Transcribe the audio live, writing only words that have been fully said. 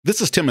This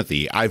is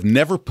Timothy. I've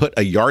never put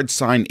a yard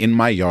sign in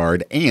my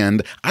yard,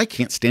 and I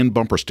can't stand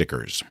bumper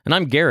stickers. And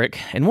I'm Garrick,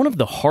 and one of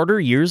the harder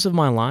years of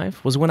my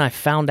life was when I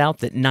found out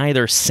that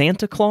neither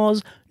Santa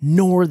Claus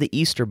nor the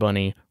Easter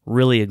Bunny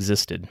really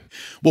existed.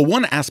 Well,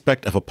 one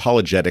aspect of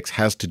apologetics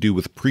has to do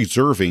with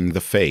preserving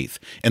the faith.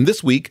 And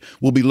this week,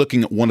 we'll be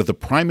looking at one of the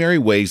primary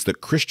ways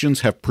that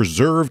Christians have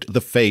preserved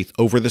the faith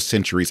over the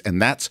centuries,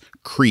 and that's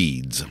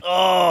creeds.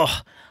 Oh,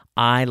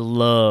 I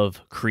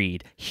love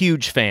Creed.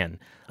 Huge fan.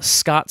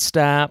 Scott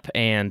Stapp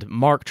and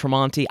Mark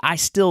Tremonti, I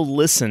still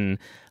listen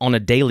on a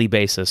daily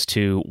basis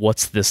to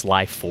What's This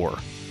Life For?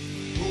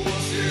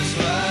 What's this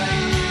life for?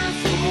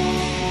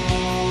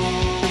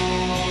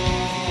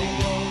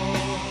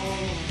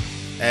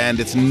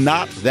 And it's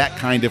not that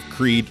kind of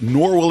creed,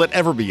 nor will it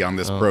ever be on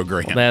this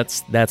program. Well,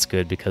 that's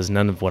good, because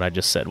none of what I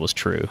just said was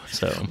true.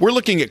 So We're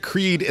looking at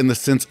creed in the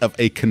sense of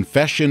a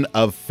confession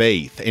of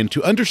faith. And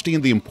to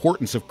understand the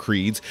importance of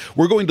creeds,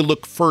 we're going to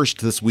look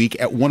first this week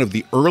at one of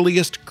the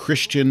earliest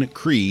Christian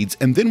creeds,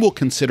 and then we'll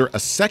consider a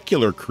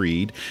secular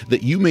creed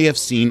that you may have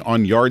seen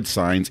on yard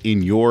signs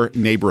in your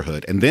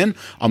neighborhood. And then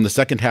on the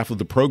second half of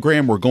the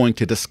program, we're going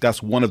to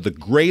discuss one of the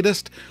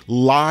greatest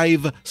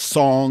live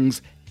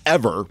songs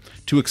ever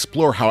to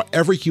explore how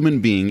every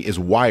human being is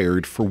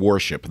wired for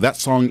worship. That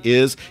song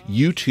is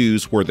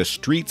U2's Where the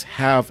Streets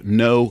Have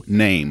No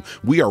Name.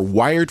 We are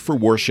wired for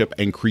worship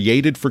and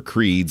created for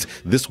creeds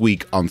this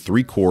week on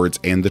Three Chords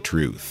and the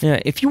Truth. yeah,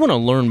 if you want to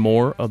learn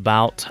more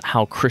about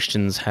how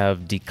Christians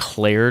have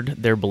declared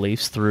their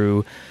beliefs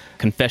through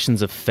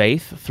confessions of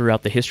faith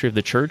throughout the history of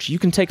the church, you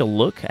can take a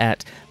look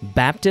at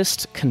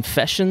Baptist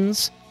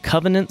Confessions,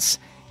 Covenants,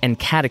 and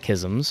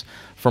Catechisms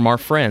from our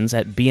friends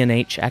at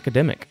B&H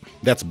Academic.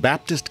 That's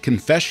Baptist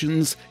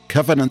Confessions,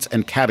 Covenants,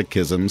 and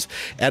Catechisms,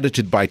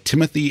 edited by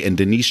Timothy and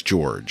Denise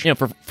George.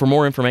 For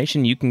more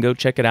information, you can go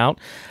check it out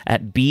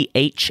at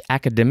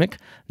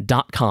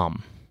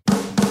bhacademic.com.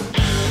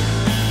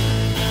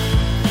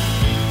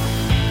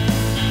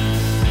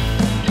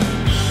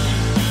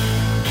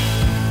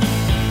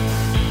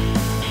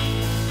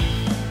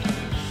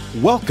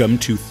 Welcome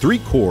to Three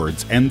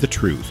Chords and the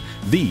Truth,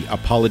 the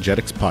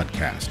Apologetics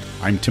Podcast.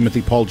 I'm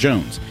Timothy Paul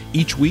Jones.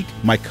 Each week,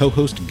 my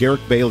co-host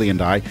Garrick Bailey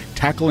and I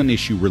tackle an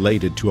issue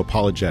related to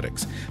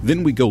apologetics.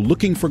 Then we go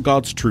looking for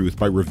God's truth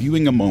by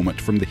reviewing a moment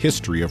from the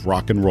history of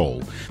rock and roll.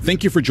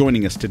 Thank you for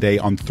joining us today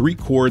on Three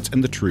Chords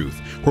and the Truth,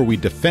 where we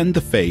defend the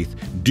faith,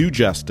 do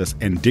justice,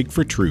 and dig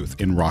for truth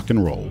in rock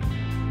and roll.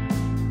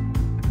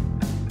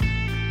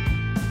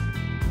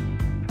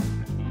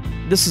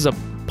 This is a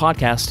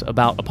podcast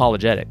about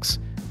apologetics.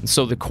 And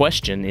so the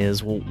question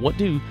is, well, what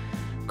do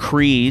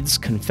creeds,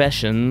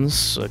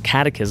 confessions,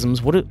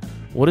 catechisms, what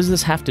does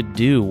this have to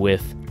do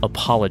with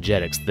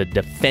apologetics, the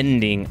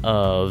defending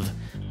of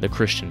the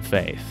Christian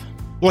faith?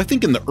 Well, I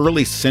think in the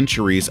early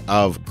centuries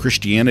of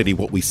Christianity,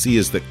 what we see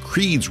is that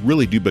creeds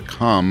really do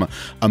become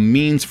a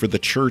means for the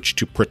church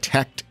to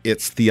protect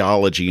its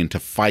theology and to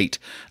fight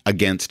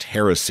against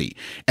heresy.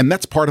 And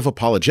that's part of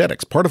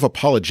apologetics. Part of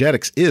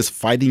apologetics is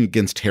fighting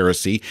against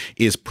heresy,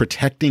 is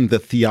protecting the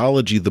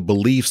theology, the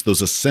beliefs,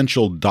 those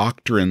essential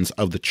doctrines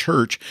of the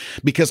church,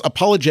 because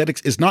apologetics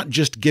is not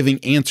just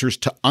giving answers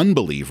to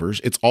unbelievers,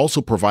 it's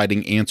also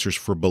providing answers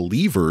for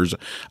believers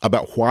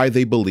about why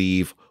they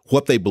believe,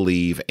 what they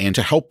believe, and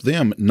to help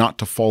them not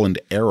to fall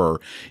into error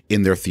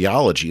in their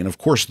theology. And of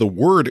course, the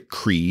word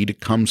creed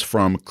comes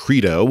from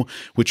credo,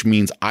 which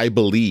means I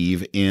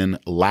believe in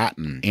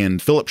Latin. And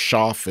Philip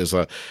Schaff is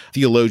a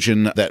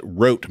theologian that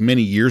wrote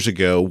many years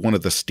ago one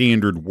of the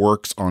standard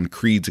works on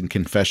creeds and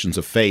confessions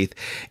of faith.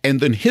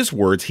 And in his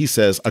words, he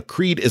says, a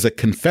creed is a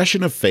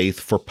confession of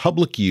faith for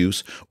public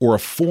use or a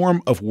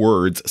form of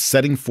words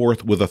setting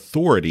forth with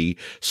authority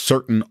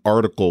certain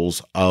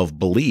articles of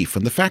belief.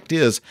 And the fact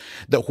is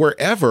that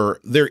wherever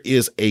there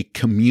is a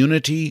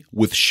community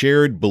with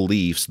shared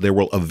beliefs, there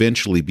will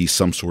eventually be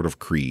some sort of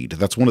creed.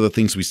 That's one of the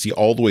things we see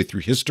all the way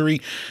through history,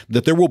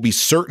 that there will be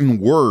certain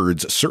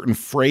words, certain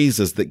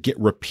phrases that get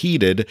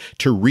repeated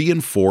to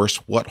reinforce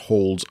what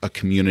holds a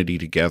community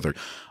together.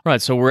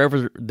 Right, so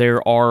wherever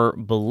there are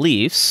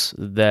beliefs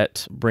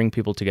that bring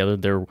people together,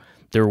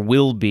 there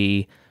will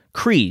be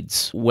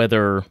creeds,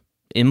 whether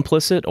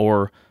implicit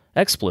or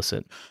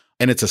explicit.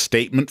 And it's a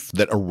statement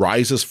that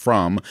arises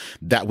from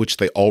that which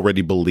they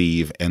already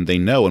believe and they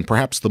know. And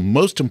perhaps the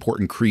most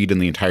important creed in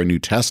the entire New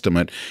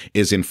Testament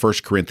is in 1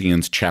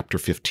 Corinthians chapter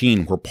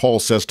 15, where Paul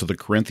says to the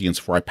Corinthians,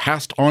 "For I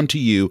passed on to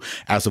you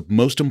as of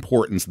most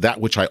importance that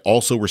which I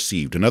also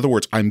received." In other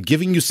words, I'm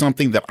giving you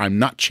something that I'm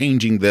not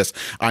changing this.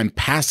 I'm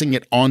passing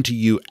it on to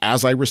you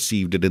as I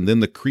received it. And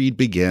then the creed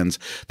begins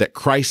that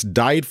Christ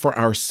died for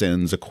our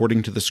sins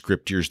according to the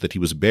Scriptures, that he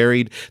was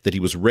buried, that he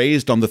was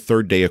raised on the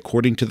third day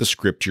according to the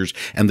Scriptures,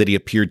 and that he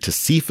appeared to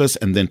Cephas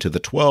and then to the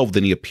 12.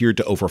 Then he appeared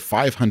to over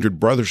 500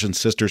 brothers and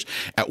sisters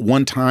at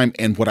one time.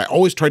 And what I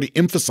always try to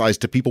emphasize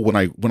to people when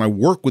I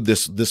work with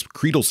this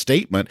creedal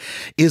statement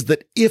is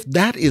that if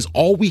that is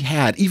all we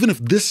had, even if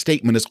this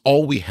statement is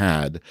all we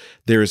had,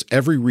 there is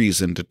every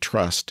reason to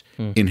trust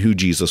in who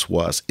Jesus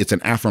was. It's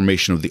an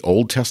affirmation of the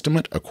Old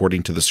Testament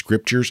according to the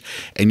Scriptures,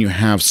 and you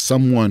have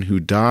someone who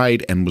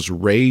died and was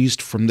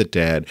raised from the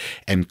dead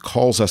and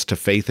calls us to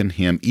faith in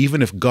him,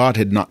 even if God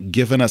had not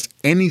given us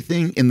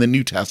anything in the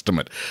New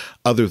Testament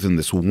other than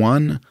this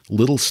one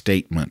little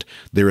statement.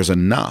 There is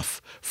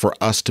enough for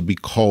us to be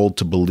called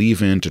to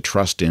believe in, to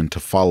trust in, to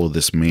follow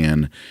this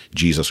man,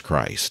 Jesus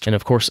Christ. And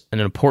of course, an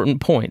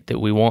important point that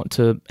we want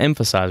to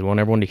emphasize, we want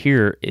everyone to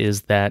hear,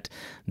 is that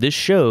this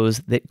shows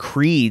that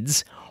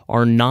creeds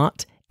are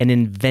not an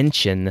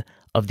invention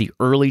of the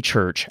early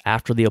church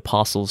after the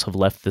apostles have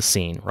left the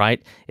scene,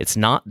 right? It's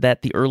not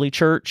that the early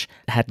church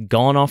had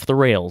gone off the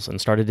rails and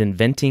started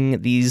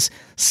inventing these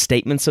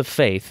statements of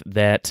faith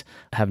that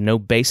have no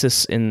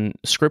basis in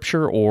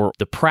Scripture, or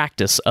the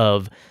practice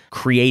of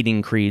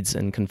creating creeds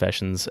and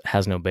confessions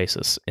has no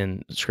basis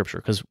in Scripture,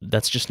 because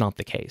that's just not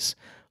the case.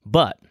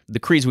 But the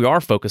creeds we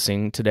are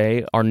focusing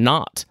today are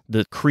not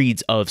the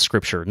creeds of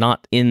Scripture,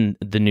 not in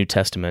the New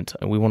Testament.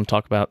 We want to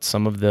talk about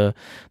some of the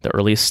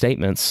earliest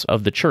statements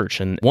of the church.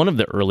 And one of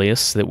the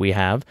earliest that we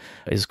have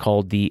is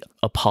called the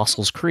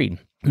Apostles' Creed.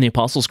 And the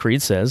Apostles'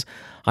 Creed says,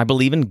 "I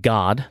believe in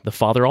God, the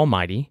Father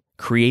Almighty,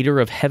 creator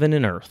of heaven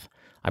and earth.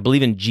 I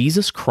believe in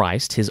Jesus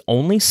Christ, his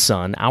only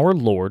Son, our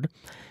Lord.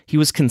 He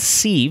was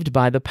conceived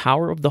by the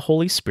power of the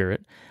Holy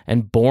Spirit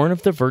and born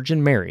of the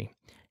Virgin Mary.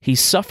 He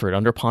suffered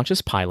under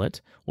Pontius Pilate,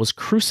 was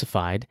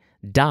crucified,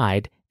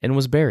 died, and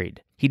was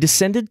buried. He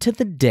descended to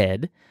the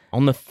dead.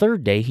 On the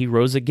third day he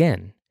rose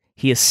again.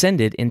 He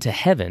ascended into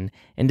heaven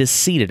and is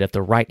seated at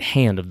the right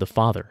hand of the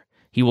Father.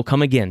 He will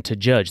come again to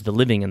judge the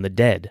living and the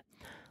dead.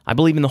 I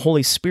believe in the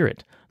Holy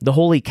Spirit, the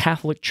Holy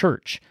Catholic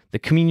Church, the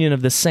communion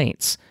of the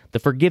saints, the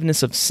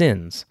forgiveness of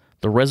sins,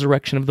 the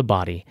resurrection of the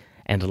body,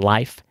 and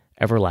life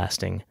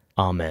everlasting.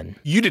 Amen."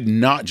 You did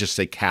not just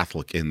say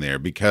Catholic in there,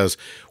 because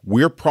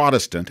we're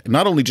Protestant.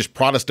 Not only just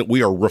Protestant,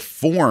 we are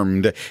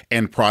Reformed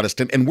and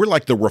Protestant, and we're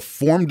like the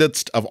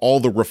Reformedest of all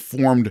the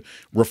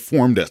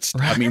Reformedists.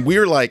 I mean,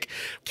 we're like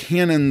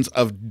canons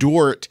of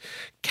Dort,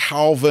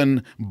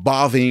 Calvin,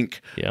 Bavinck,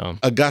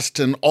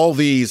 Augustine, all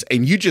these,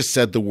 and you just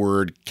said the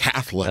word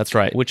Catholic. That's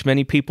right, which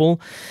many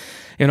people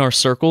in our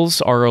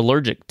circles are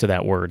allergic to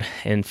that word.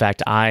 In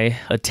fact, I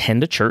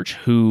attend a church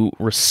who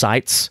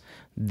recites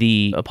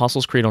the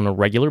Apostles' Creed on a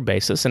regular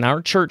basis, and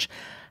our church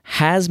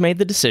has made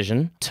the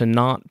decision to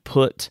not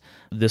put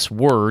this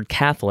word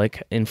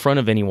Catholic in front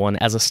of anyone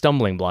as a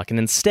stumbling block, and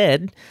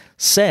instead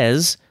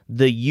says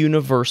the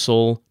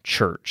Universal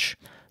Church,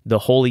 the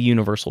Holy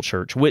Universal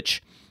Church,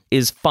 which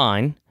is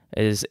fine,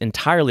 is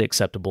entirely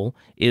acceptable,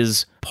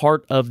 is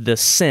part of the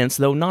sense,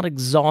 though not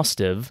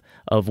exhaustive,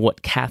 of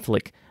what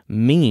Catholic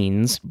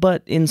means,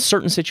 but in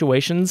certain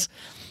situations,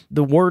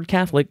 the word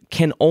Catholic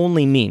can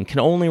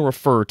only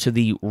refer to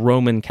the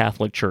Roman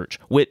Catholic Church,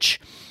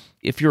 which,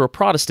 if you're a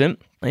Protestant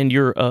and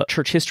you're a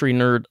church history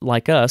nerd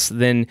like us,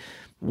 then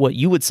what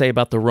you would say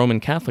about the Roman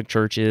Catholic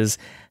Church is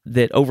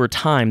that over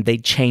time they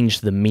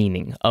changed the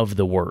meaning of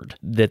the word,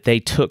 that they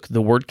took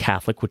the word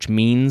Catholic, which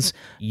means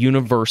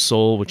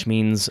universal, which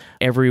means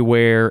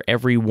everywhere,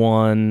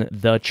 everyone,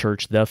 the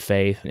church, the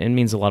faith, and it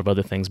means a lot of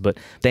other things, but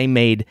they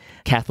made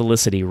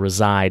Catholicity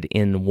reside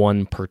in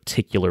one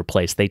particular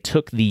place. They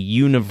took the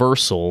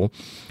universal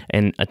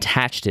and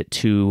attached it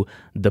to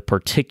the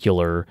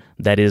particular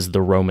that is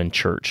the Roman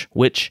Church,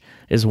 which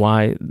is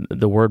why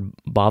the word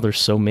bothers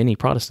so many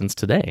Protestants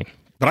today.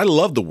 But I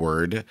love the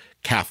word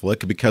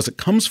Catholic because it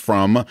comes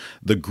from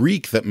the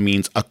Greek that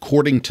means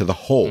according to the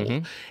whole.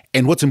 Mm-hmm.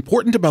 And what's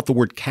important about the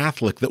word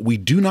Catholic that we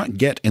do not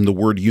get in the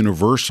word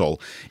universal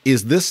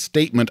is this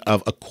statement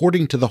of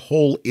according to the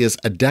whole is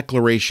a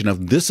declaration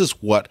of this is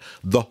what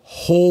the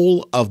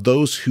whole of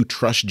those who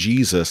trust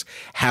Jesus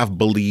have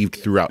believed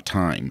throughout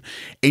time.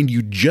 And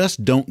you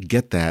just don't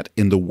get that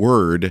in the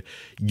word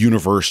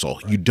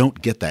universal. You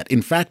don't get that.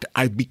 In fact,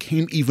 I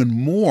became even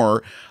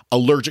more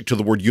allergic to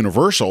the word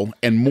universal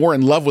and more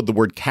in love with the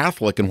word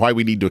Catholic and why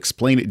we need to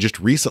explain it just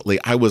recently.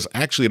 I was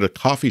actually at a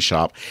coffee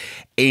shop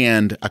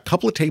and a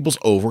couple of tables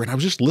over, and I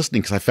was just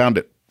listening because I found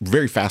it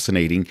very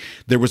fascinating.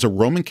 There was a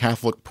Roman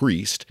Catholic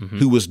priest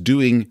who was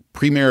doing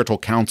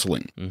premarital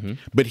counseling,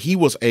 but he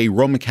was a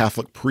Roman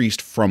Catholic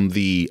priest from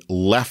the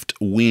left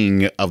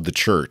wing of the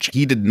church.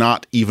 He did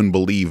not even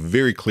believe,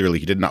 very clearly,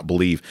 he did not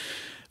believe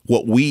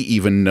what we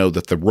even know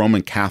that the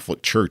Roman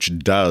Catholic Church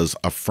does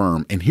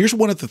affirm. And here's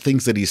one of the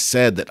things that he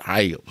said that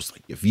I was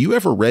like, if you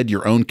ever read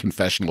your own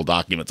confessional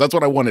documents, that's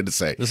what I wanted to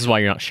say. This is why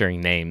you're not sharing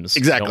names.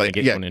 Exactly.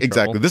 Yeah,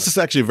 exactly. This is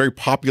actually a very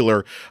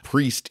popular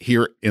priest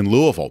here in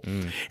Louisville.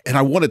 And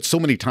I wanted so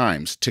many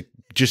times to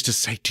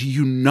say, do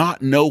you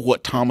not know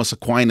what Thomas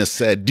Aquinas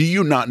said? Do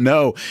you not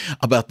know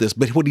about this?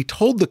 But what he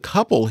told the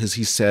couple is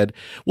he said,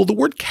 well, the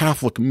word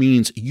Catholic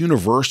means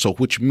universal,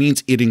 which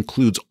means it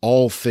includes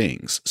all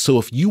things. So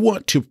if you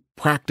want to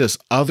practice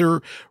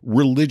other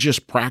religious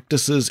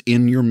practices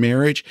in your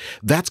marriage,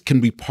 that can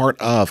be part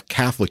of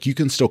Catholic. You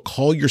can still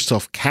call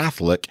yourself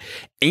Catholic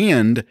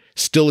and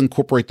still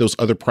incorporate those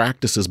other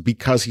practices,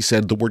 because he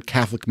said the word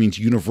Catholic means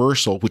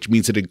universal, which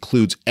means it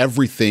includes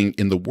everything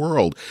in the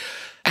world.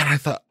 And I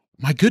thought,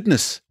 my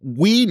goodness,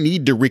 we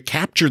need to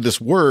recapture this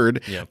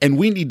word and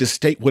we need to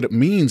state what it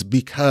means,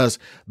 because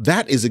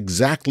that is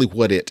exactly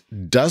what it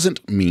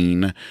doesn't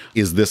mean,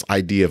 is this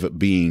idea of it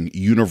being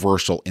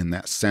universal in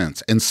that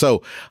sense. And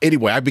so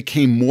anyway, I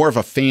became more of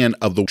a fan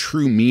of the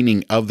true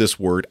meaning of this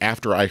word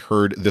after I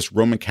heard this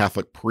Roman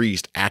Catholic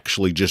priest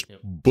actually just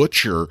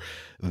butcher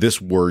this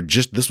word.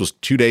 This was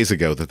 2 days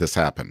ago that this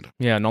happened.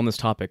 Yeah, and on this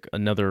topic,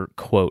 another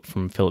quote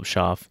from Philip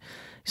Schaff.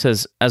 He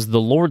says, "As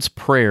the Lord's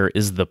Prayer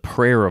is the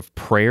prayer of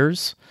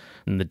prayers,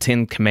 and the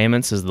Ten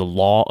Commandments is the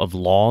law of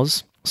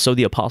laws, so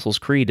the Apostles'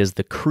 Creed is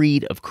the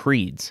creed of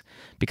creeds,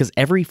 because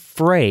every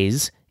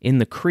phrase in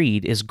the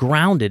creed is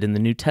grounded in the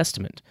New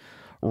Testament.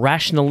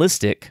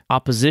 Rationalistic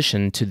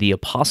opposition to the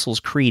Apostles'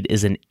 Creed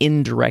is an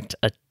indirect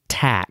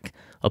attack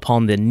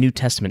upon the New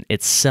Testament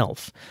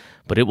itself,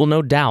 but it will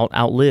no doubt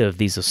outlive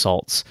these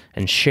assaults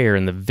and share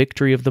in the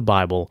victory of the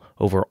Bible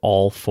over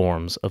all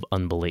forms of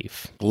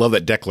unbelief." I love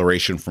that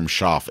declaration from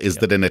Schaff, is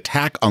that an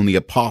attack on the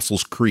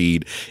Apostles'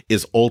 Creed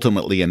is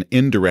ultimately an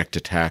indirect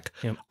attack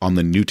on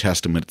the New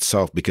Testament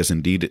itself, because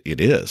indeed it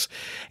is.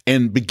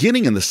 And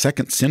beginning in the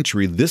 2nd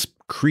century, this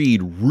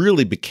creed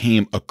really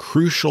became a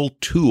crucial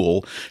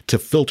tool to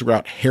filter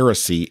out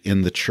heresy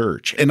in the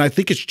church. And I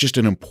think it's just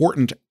an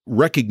important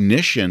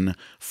recognition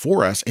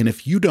for us. And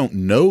if you don't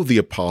know the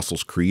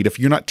Apostles' Creed, if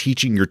you're not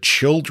teaching your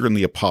children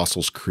the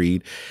Apostles'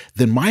 Creed,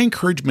 then my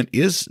encouragement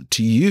is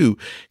to you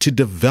to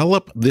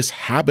develop this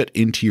habit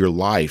into your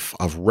life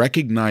of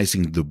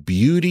recognizing the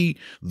beauty,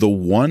 the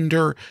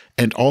wonder,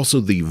 and also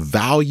the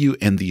value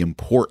and the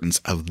importance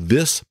of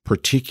this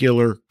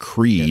particular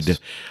creed,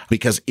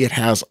 because it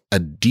has a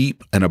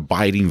deep and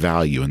abiding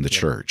value in the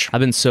church.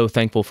 I've been so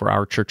thankful for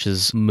our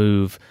church's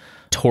move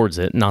towards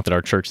it. Not that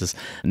our church has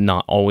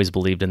not always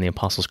believed in the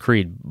Apostles'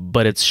 Creed,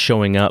 but it's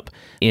showing up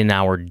in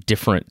our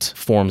different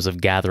forms of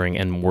gathering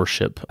and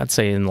worship, I'd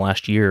say in the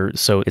last year.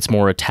 So it's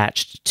more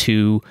attached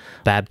to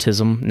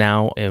baptism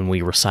now, and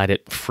we recite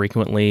it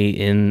frequently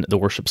in the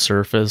worship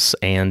service,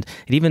 and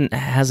it even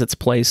has its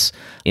place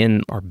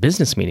in our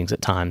business meetings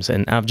at times.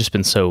 And I've just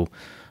been so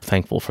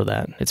thankful for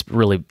that. It's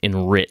really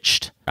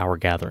enriched our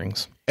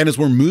gatherings. And as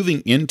we're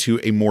moving into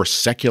a more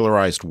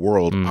secularized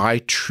world, I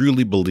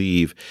truly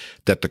believe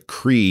that the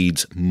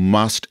creeds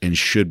must and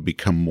should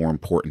become more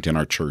important in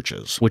our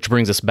churches. Which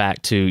brings us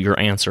back to your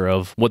answer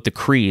of what the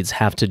creeds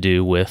have to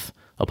do with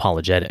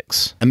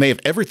apologetics. And they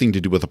have everything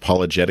to do with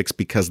apologetics,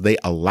 because they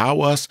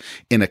allow us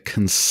in a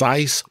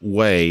concise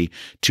way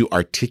to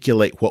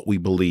articulate what we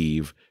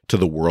believe to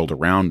the world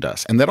around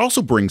us. And that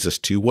also brings us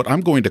to what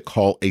I'm going to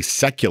call a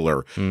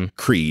secular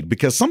creed,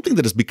 because something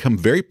that has become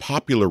very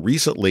popular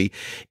recently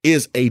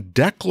is a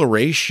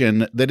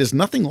declaration that is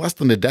nothing less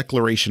than a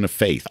declaration of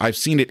faith. I've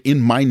seen it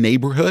in my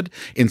neighborhood,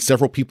 in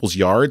several people's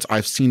yards.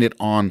 I've seen it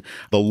on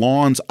the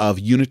lawns of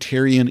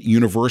Unitarian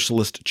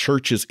Universalist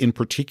churches in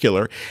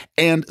particular.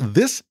 And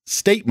this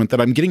statement that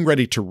I'm getting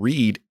ready to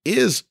read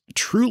is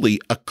truly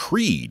a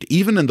creed.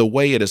 Even in the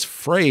way it is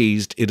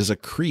phrased, it is a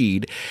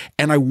creed.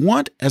 And I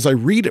want, as I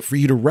read it, for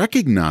you to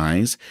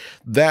recognize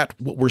that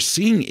what we're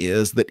seeing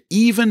is that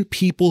even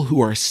people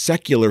who are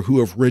secular, who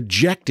have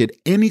rejected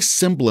any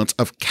semblance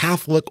of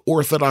Catholic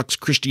Orthodox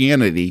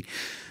Christianity,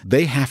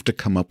 they have to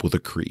come up with a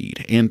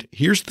creed. And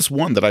here's this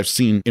one that I've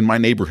seen in my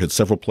neighborhood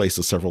several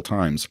places, several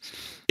times.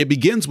 It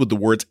begins with the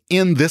words,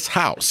 "in this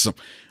house,"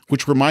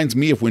 which reminds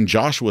me of when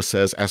Joshua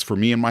says, "As for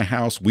me and my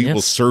house, we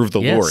will serve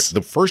the Lord."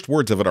 The first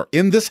words of it are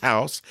 "in this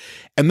house,"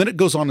 and then it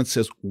goes on and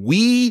says,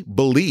 "we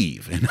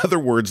believe." In other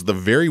words, the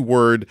very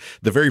word,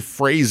 the very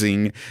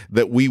phrasing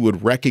that we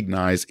would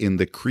recognize in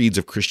the creeds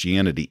of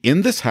Christianity.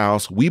 "In this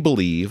house, we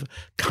believe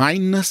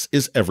kindness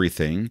is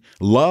everything,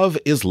 love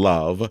is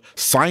love,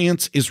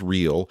 science is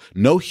real,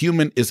 no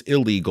human is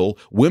illegal,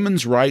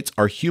 women's rights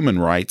are human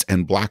rights,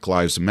 and Black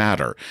Lives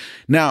Matter."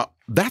 Now,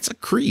 that's a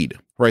creed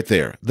right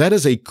there. That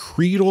is a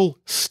creedal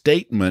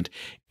statement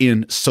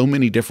in so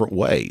many different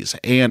ways.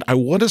 And I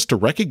want us to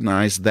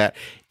recognize that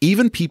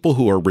even people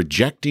who are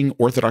rejecting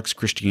Orthodox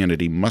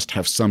Christianity must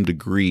have some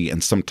degree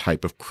and some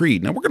type of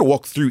creed. Now, we're going to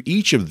walk through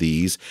each of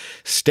these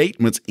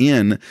statements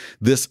in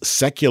this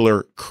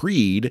secular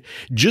creed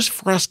just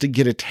for us to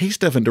get a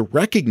taste of and to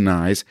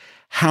recognize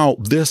how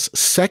this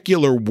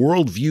secular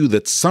worldview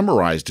that's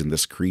summarized in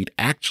this creed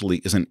actually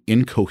is an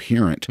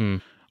incoherent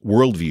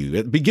worldview.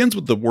 It begins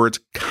with the words,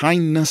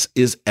 "kindness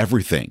is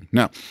everything."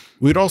 Now,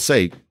 we'd all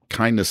say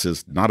kindness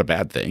is not a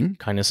bad thing.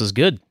 Kindness is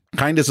good.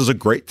 Kindness is a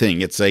great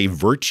thing. It's a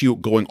virtue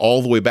going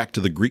all the way back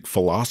to the Greek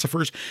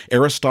philosophers.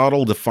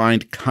 Aristotle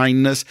defined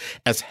kindness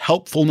as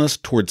helpfulness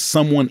towards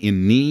someone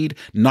in need,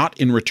 not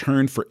in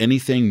return for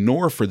anything,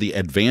 nor for the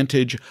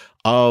advantage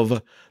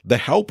of the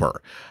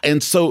helper.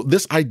 And so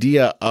this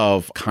idea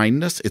of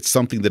kindness, it's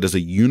something that is a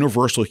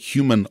universal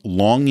human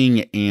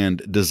longing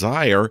and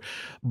desire.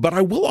 But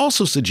I will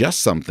also suggest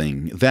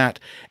something that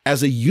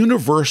as a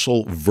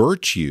universal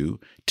virtue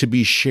to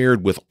be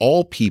shared with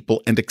all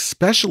people, and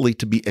especially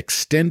to be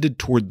extended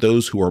toward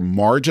those who are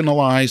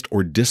marginalized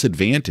or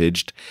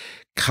disadvantaged,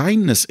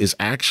 kindness is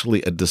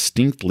actually a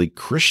distinctly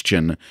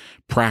Christian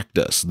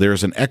practice.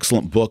 There's an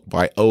excellent book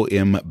by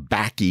O.M.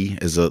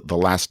 Bakke, is the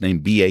last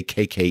name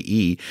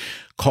Bakke,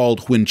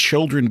 called When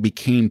Children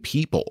Became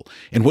People.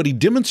 And what he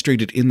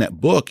demonstrated in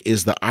that book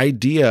is the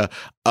idea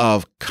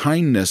of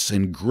kindness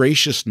and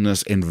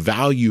graciousness and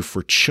value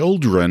for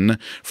children,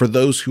 for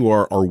those who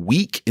are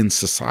weak in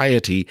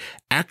society,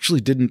 actually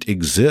didn't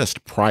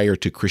exist prior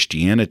to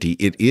Christianity.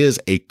 It is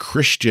a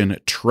Christian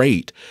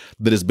trait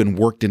that has been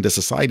worked into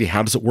society.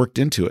 How does it work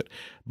into it?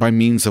 By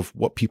means of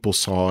what people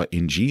saw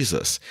in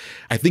Jesus.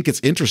 I think it's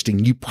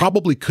interesting. You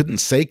probably couldn't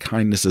say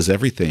kindness is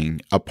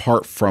everything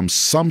apart from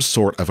some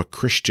sort of a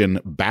Christian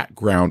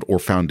background or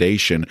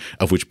foundation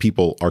of which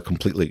people are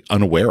completely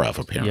unaware of,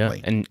 apparently.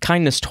 Yeah. And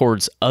kindness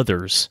towards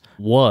others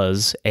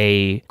was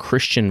a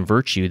Christian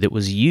virtue that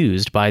was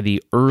used by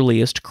the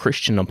earliest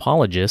Christian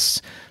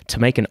apologists to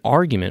make an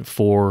argument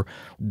for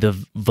the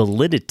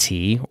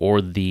validity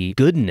or the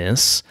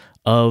goodness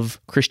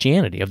of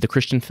Christianity, of the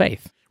Christian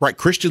faith. Right.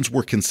 Christians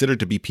were considered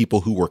to be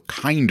people who were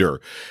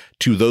kinder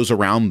to those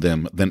around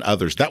them than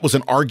others. That was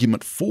an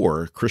argument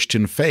for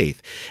Christian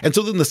faith. And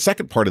so then the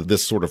second part of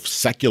this sort of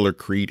secular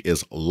creed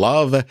is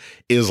love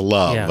is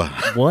love.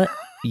 Yeah. What?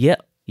 Yeah.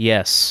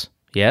 Yes.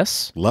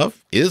 Yes.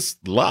 Love is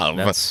love.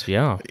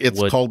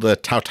 It's called the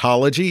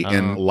tautology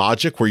in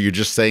logic, where you're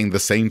just saying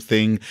the same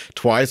thing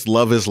twice.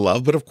 Love is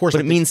love. But of course,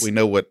 it means, we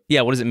know what...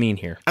 Yeah, what does it mean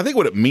here? I think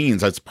what it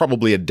means, it's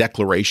probably a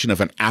declaration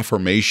of an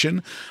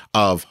affirmation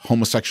of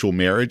homosexual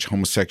marriage,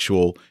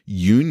 homosexual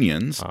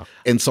unions.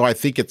 And so I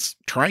think it's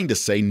trying to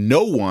say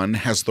no one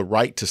has the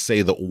right to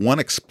say that one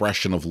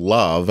expression of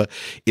love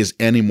is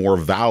any more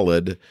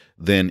valid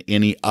than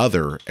any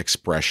other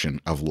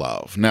expression of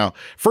love. Now,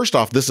 first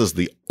off, this is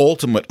the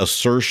ultimate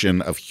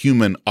assertion of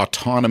human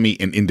autonomy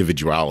and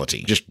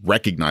individuality. Just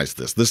recognize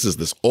this. This is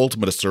this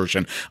ultimate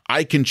assertion.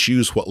 I can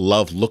choose what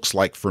love looks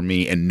like for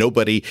me, and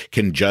nobody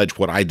can judge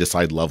what I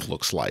decide love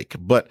looks like.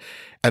 But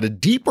at a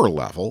deeper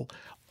level,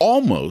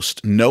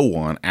 almost no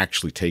one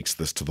actually takes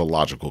this to the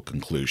logical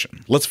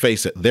conclusion. Let's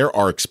face it, there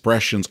are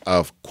expressions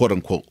of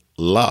quote-unquote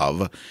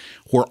love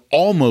where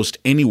almost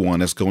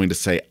anyone is going to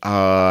say,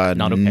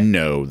 not okay.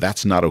 No,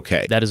 that's not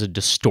okay. That is a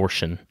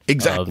distortion.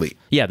 Exactly.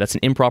 That's an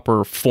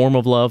improper form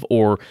of love,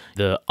 or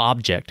the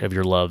object of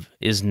your love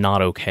is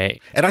not okay.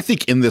 And I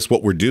think in this,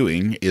 what we're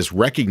doing is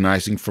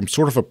recognizing from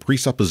sort of a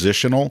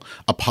presuppositional,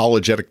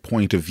 apologetic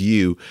point of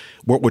view,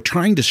 what we're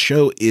trying to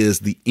show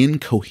is the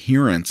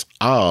incoherence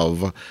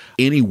of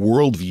any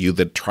worldview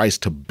that tries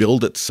to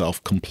build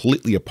itself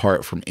completely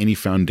apart from any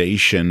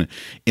foundation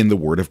in the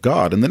Word of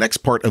God. And the next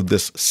part of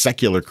this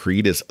secular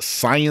creed is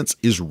science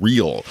is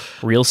real.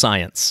 Real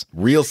science.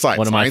 Real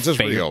science. Science is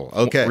real.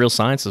 Okay. Real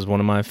Science is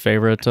one of my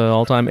favorite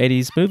all-time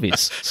 80s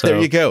movies. So, there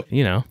you go.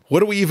 You know.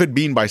 What do we even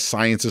mean by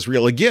science is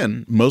real?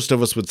 Again, most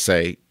of us would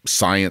say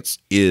science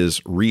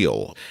is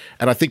real.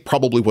 And I think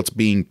probably what's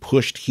being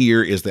pushed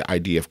here is the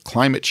idea of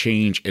climate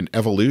change and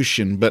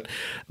evolution, but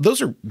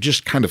those are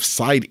just kind of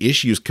side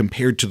issues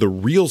compared to the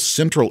real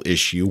central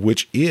issue,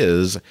 which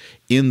is,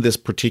 in this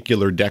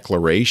particular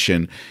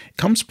declaration,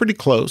 comes pretty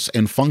close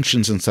and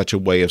functions in such a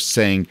way of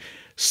saying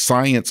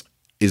science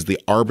is the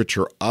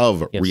arbiter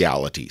of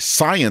reality.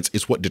 Science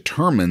is what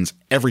determines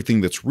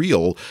everything that's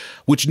real,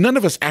 which none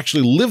of us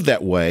actually live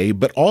that way,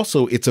 but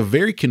also it's a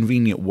very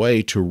convenient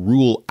way to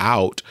rule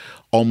out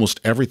almost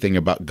everything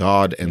about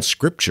God and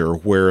Scripture,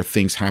 where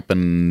things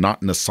happen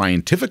not in a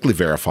scientifically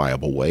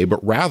verifiable way,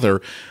 but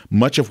rather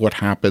much of what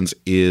happens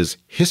is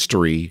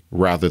history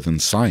rather than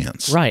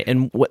science. Right,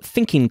 and what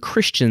thinking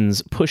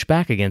Christians push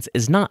back against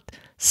is not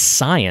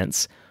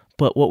science,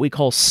 but what we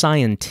call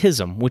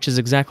scientism, which is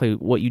exactly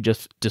what you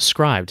just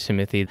described,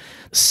 Timothy.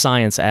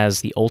 Science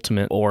as the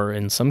ultimate, or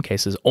in some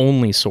cases,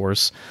 only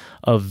source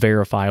of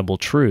verifiable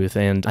truth.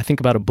 And I think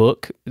about a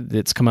book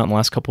that's come out in the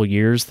last couple of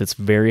years that's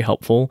very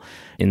helpful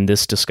in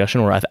this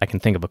discussion, or I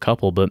can think of a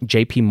couple, but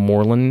J.P.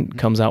 Moreland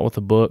comes out with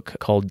a book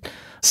called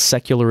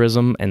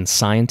Secularism and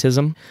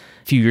Scientism.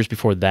 A few years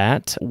before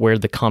that, Where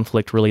the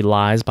Conflict Really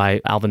Lies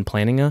by Alvin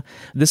Plantinga.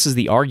 This is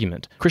the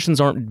argument.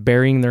 Christians aren't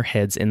burying their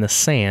heads in the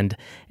sand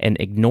and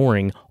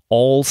ignoring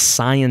all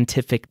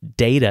scientific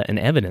data and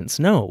evidence.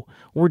 No,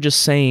 we're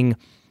just saying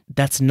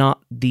that's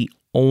not the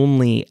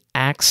only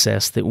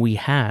access that we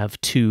have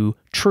to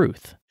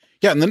truth.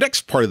 Yeah, and the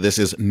next part of this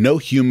is no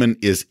human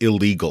is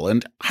illegal.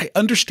 And I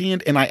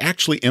understand and I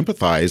actually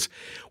empathize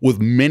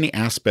with many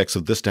aspects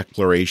of this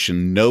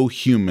declaration. No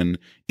human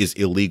is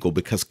illegal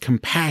because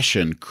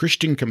compassion,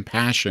 Christian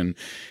compassion,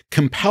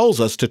 compels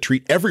us to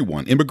treat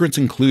everyone, immigrants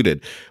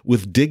included,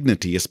 with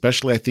dignity,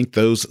 especially I think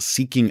those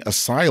seeking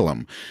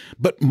asylum.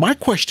 But my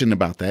question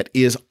about that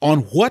is,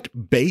 on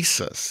what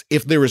basis,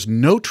 if there is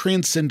no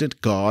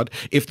transcendent God,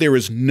 if there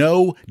is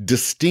no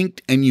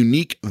distinct and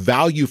unique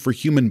value for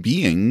human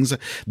beings,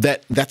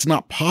 that's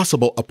not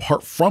possible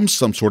apart from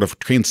some sort of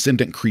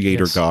transcendent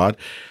creator God,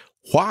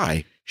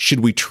 why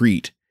should we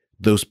treat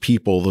those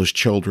people, those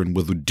children,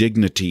 with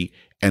dignity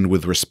and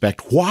with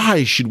respect?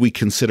 Why should we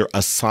consider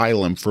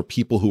asylum for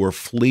people who are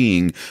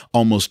fleeing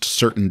almost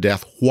certain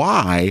death?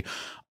 Why,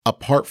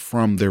 apart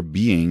from there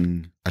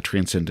being a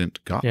transcendent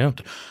God? Yeah.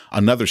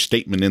 Another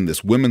statement in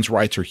this, women's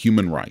rights are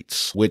human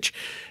rights, which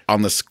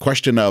on this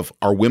question of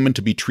are women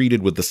to be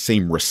treated with the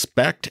same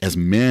respect as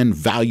men,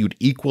 valued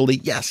equally?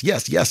 Yes,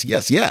 yes, yes,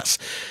 yes, yes.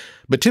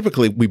 But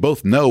typically, we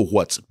both know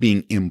what's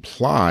being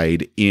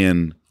implied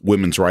in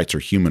women's rights or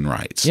human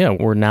rights. Yeah,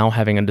 we're now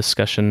having a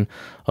discussion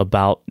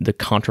about the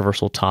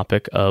controversial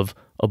topic of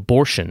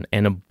abortion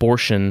and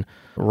abortion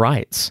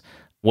rights.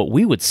 What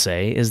we would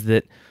say is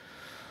that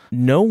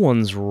no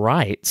one's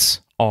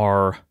rights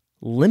are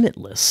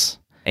limitless,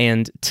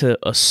 and to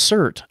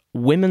assert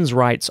women's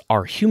rights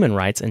are human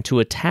rights and to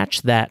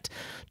attach that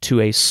to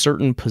a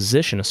certain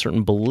position, a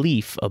certain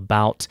belief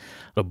about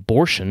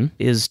abortion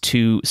is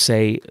to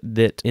say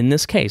that in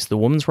this case, the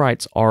woman's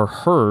rights are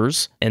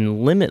hers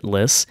and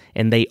limitless,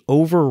 and they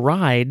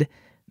override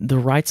the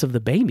rights of the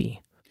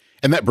baby.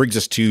 And that brings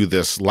us to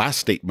this last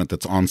statement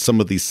that's on some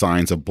of these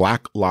signs of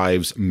Black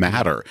Lives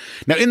Matter.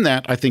 Now, in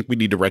that, I think we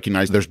need to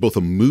recognize there's both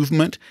a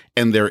movement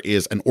and there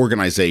is an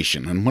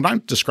organization. And when I'm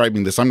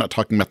describing this, I'm not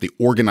talking about the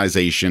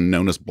organization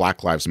known as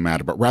Black Lives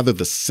Matter, but rather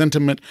the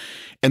sentiment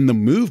and the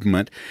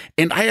movement.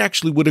 And I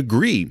actually would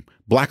agree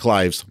Black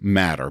lives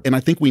matter. And I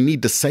think we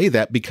need to say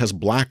that because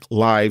Black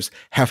lives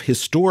have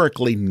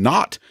historically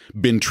not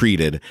been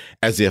treated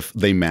as if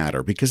they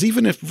matter. Because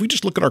even if we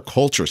just look at our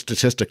culture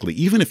statistically,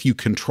 even if you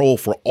control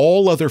for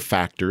all other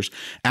factors,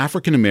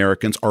 African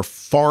Americans are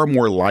far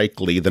more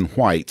likely than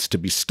whites to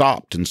be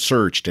stopped and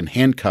searched and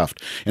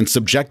handcuffed and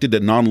subjected to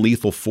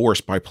non-lethal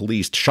force by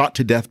police, shot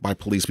to death by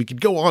police. We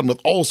could go on with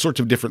all sorts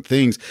of different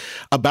things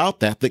about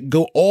that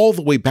go all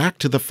the way back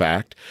to the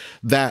fact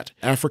that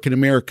African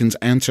Americans'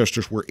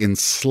 ancestors were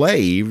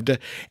enslaved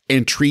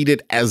and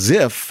treated as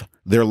if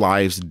their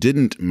lives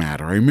didn't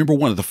matter. I remember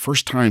one of the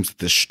first times that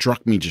this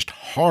struck me just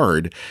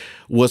hard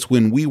was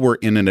when we were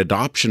in an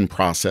adoption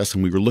process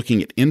and we were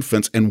looking at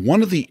infants, and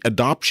one of the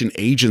adoption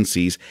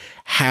agencies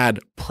had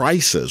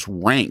prices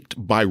ranked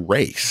by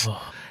race.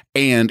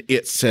 And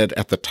it said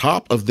at the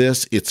top of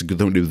this, it's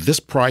going to be this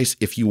price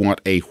if you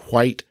want a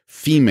white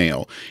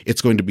female.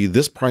 It's going to be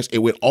this price. It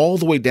went all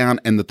the way down,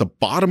 and at the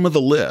bottom of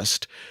the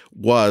list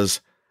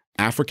was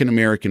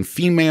African-American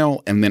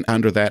female, and then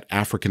under that,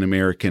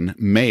 African-American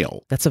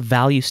male. That's a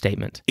value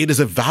statement. It is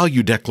a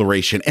value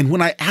declaration. And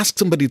when I asked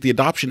somebody at the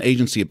adoption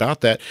agency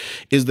about that,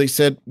 they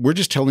said, we're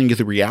just telling you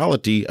the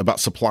reality about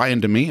supply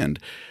and demand.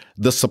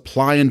 The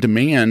supply and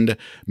demand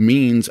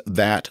means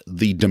that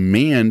the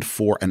demand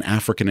for an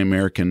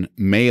African-American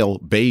male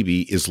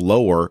baby is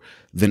lower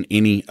than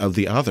any of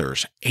the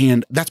others.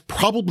 And that's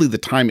probably the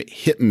time it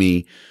hit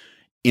me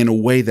in a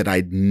way that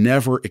I'd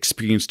never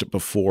experienced it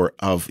before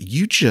of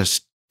you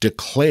just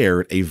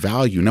declared a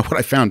value. Now, what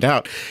I found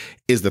out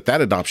is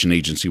that adoption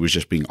agency was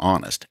just being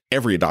honest.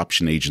 Every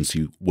adoption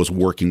agency was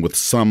working with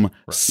some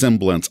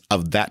semblance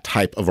of that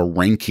type of a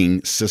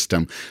ranking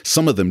system.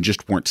 Some of them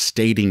just weren't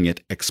stating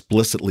it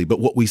explicitly. But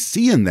what we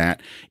see in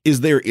that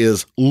is there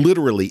is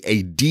literally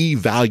a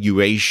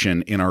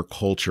devaluation in our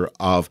culture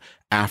of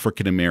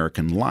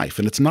African-American life.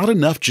 And it's not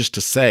enough just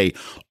to say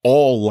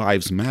all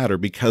lives matter,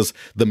 because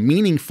the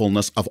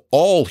meaningfulness of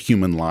all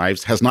human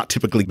lives has not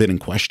typically been in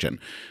question.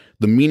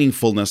 The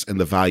meaningfulness and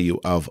the value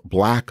of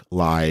Black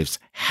lives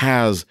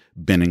has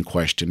been in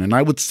question. And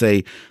I would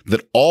say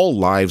that all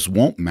lives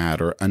won't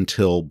matter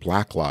until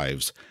Black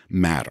lives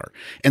matter.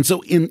 And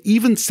so in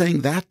even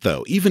saying that,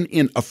 though, even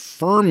in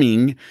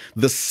affirming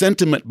the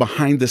sentiment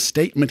behind this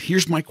statement,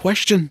 here's my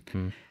question.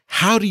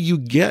 How do you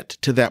get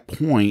to that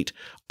point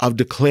of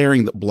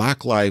declaring that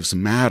Black lives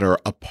matter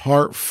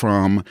apart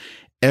from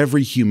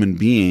every human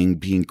being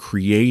being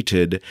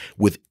created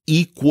with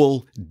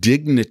equal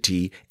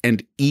dignity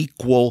and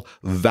equal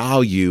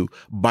value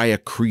by a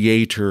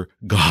creator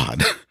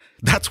God?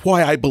 That's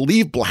why I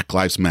believe Black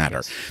lives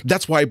matter.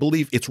 That's why I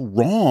believe it's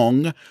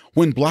wrong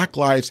when Black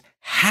lives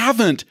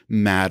haven't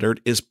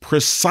mattered, is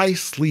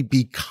precisely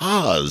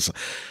because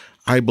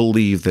I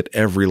believe that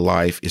every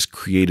life is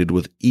created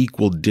with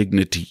equal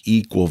dignity,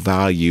 equal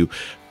value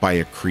by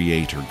a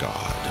creator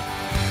God.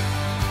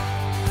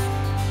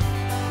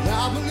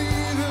 I believe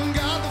in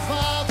God the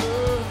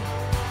Father,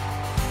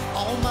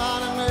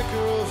 Almighty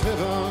maker of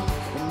heaven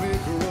and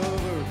maker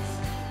of earth.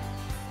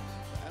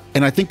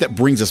 And I think that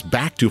brings us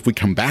back to, if we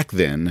come back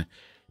then,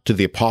 to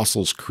the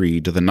Apostles'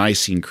 Creed, to the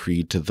Nicene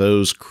Creed, to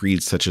those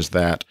creeds such as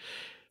that,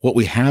 what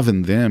we have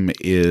in them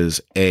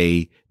is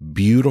a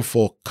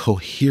beautiful,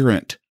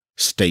 coherent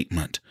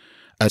statement,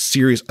 a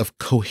series of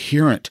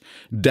coherent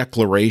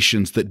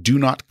declarations that do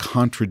not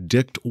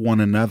contradict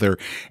one another,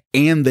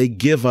 and they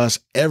give us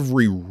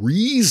every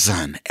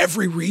reason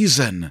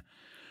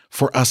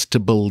for us to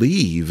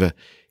believe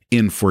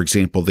in, for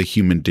example, the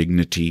human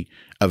dignity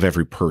of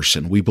every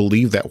person. We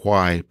believe that.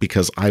 Why?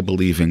 Because I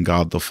believe in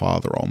God the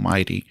Father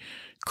Almighty,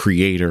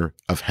 creator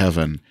of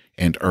heaven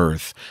and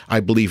earth. I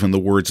believe in the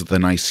words of the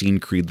Nicene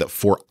Creed that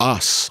for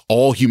us,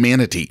 all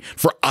humanity,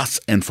 for us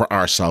and for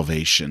our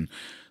salvation,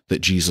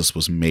 that Jesus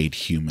was made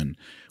human.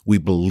 We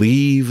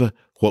believe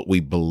what we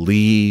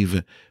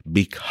believe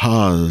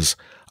because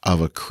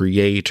of a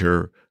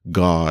creator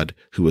God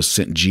who has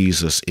sent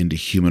Jesus into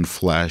human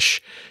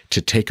flesh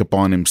to take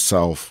upon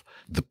himself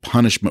the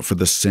punishment for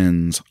the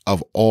sins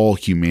of all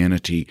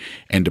humanity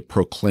and to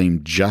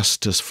proclaim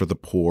justice for the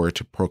poor,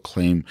 to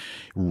proclaim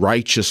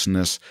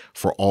righteousness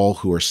for all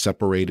who are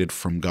separated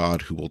from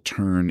God, who will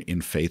turn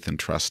in faith and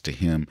trust to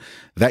him.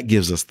 That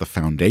gives us the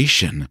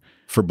foundation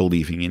for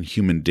believing in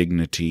human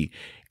dignity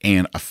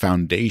and a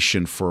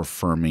foundation for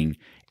affirming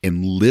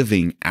and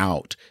living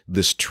out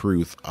this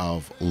truth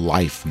of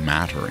life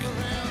mattering.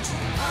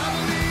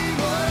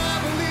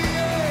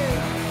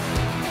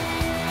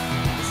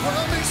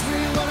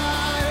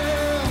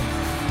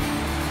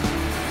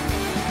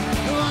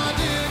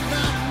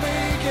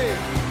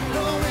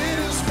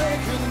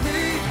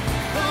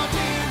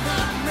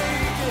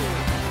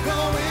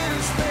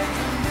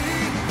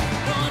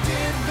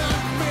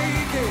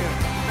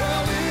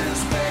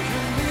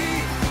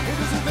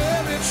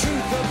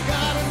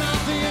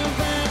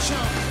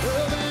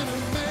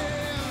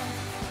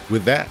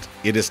 With that,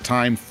 it is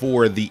time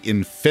for the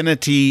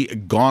Infinity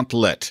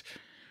Gauntlet,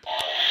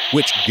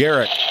 which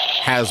Garrick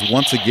has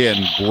once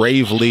again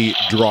bravely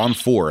drawn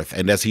forth.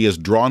 And as he has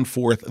drawn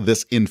forth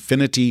this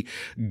Infinity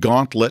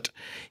Gauntlet,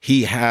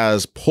 he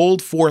has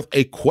pulled forth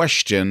a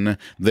question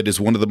that is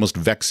one of the most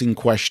vexing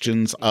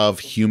questions of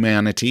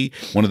humanity,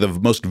 one of the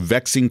most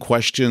vexing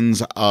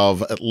questions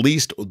of at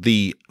least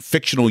the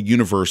fictional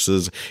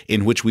universes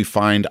in which we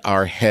find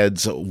our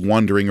heads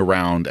wandering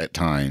around at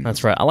times.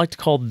 That's right. I like to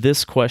call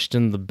this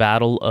question the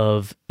battle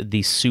of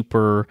the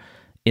super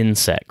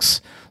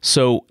insects.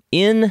 So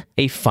in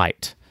a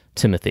fight,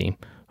 Timothy,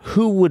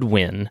 who would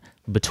win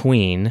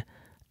between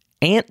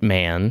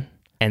Ant-Man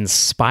and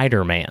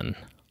Spider-Man?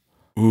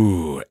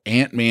 Ooh,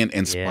 Ant-Man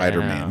and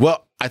Spider-Man.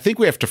 Well, I think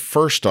we have to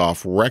first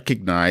off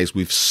recognize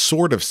we've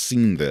sort of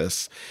seen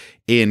this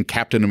in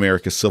Captain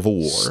America Civil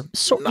War.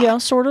 Sort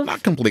of.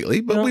 Not completely,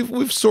 but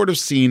we've sort of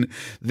seen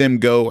them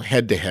go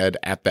head-to-head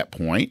at that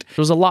point.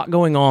 There was a lot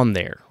going on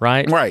there,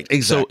 right? Right,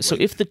 exactly. So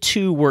if the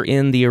two were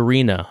in the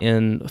arena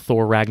in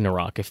Thor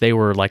Ragnarok, if they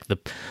were like the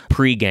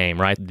pre-game,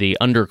 right, the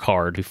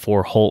undercard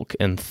before Hulk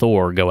and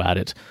Thor go at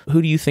it,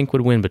 who do you think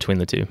would win between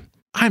the two?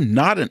 I'm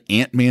not an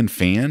Ant-Man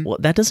fan. Well,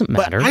 that doesn't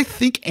matter. But I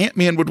think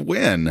Ant-Man would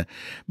win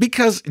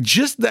because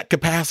just that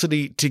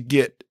capacity to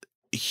get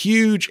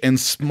huge and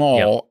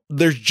small,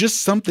 there's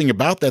just something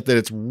about that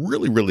it's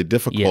really, really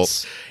difficult.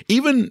 Yes.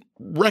 Even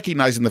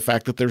recognizing the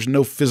fact that there's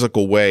no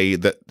physical way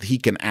that he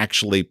can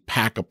actually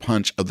pack a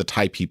punch of the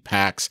type he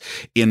packs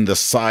in the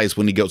size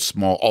when he goes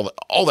small,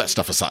 all that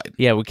stuff aside.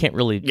 Yeah, we can't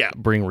really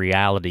bring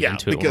reality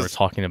into it when we're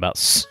talking about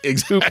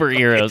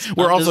superheroes.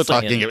 We're also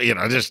talking,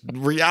 just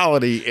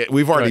reality.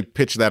 We've already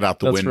pitched that out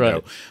the window.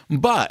 Right.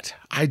 But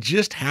I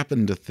just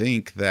happen to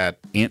think that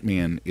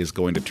Ant-Man is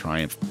going to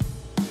triumph.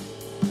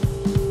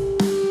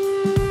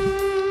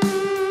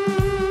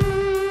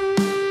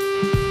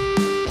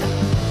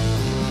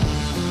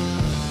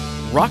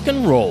 Rock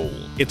and roll.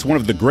 It's one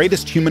of the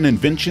greatest human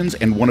inventions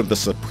and one of the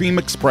supreme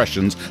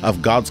expressions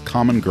of God's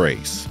common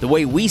grace. The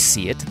way we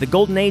see it, the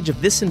golden age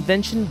of this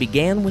invention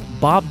began with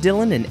Bob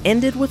Dylan and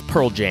ended with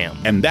Pearl Jam.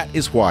 And that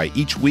is why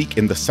each week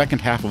in the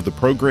second half of the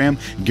program,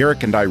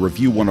 Garrick and I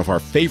review one of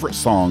our favorite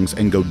songs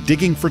and go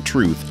digging for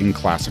truth in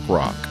classic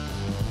rock.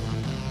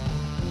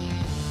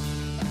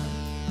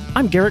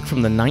 I'm Garrick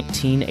from the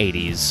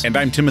 1980s. And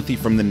I'm Timothy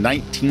from the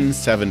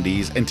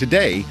 1970s. And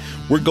today,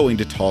 we're going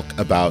to talk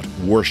about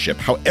worship,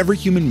 how every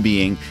human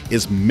being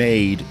is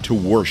made to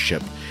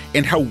worship,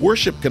 and how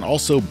worship can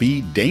also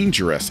be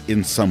dangerous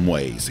in some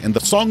ways. And the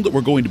song that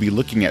we're going to be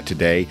looking at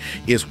today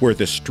is Where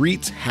the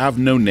Streets Have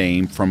No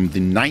Name from the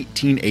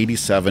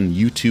 1987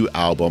 U2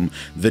 album,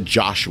 The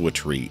Joshua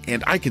Tree.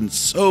 And I can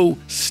so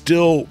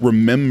still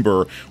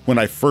remember when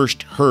I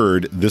first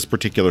heard this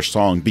particular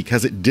song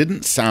because it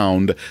didn't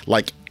sound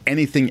like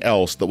anything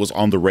else that was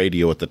on the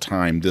radio at the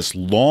time. This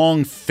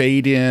long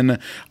fade in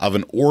of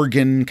an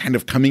organ kind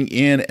of coming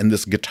in and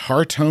this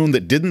guitar tone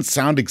that didn't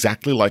sound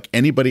exactly like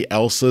anybody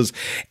else's.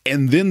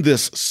 And then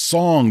this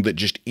song that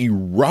just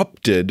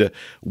erupted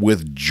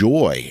with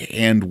joy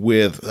and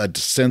with a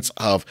sense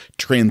of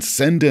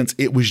transcendence.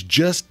 It was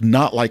just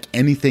not like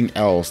anything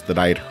else that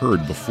I had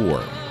heard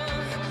before.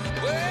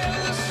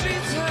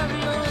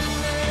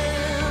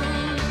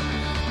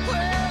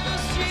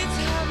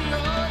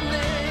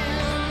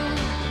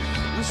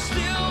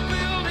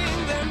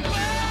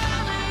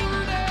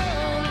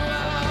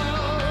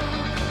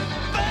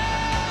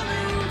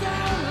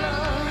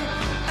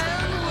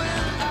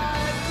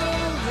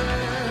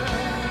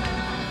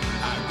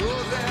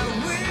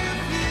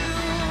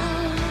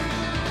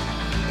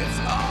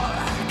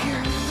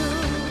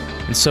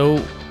 And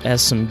so,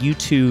 as some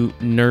U2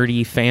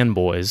 nerdy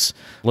fanboys,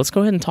 let's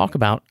go ahead and talk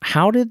about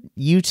how did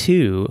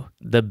U2,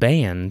 the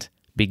band,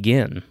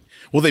 begin?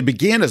 Well, they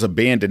began as a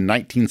band in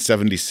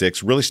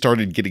 1976, really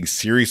started getting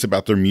serious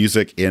about their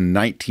music in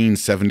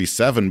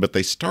 1977, but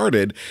they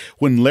started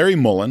when Larry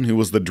Mullen, who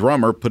was the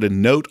drummer, put a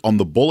note on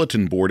the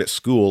bulletin board at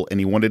school and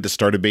he wanted to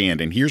start a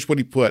band. And here's what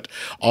he put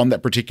on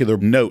that particular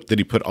note that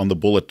he put on the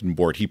bulletin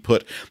board. He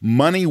put,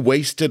 "Money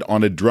wasted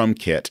on a drum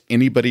kit.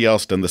 Anybody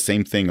else done the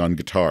same thing on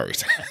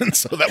guitars?" And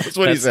so that was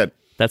what he said.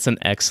 That's an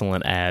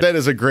excellent ad. That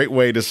is a great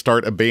way to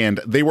start a band.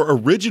 They were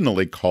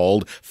originally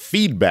called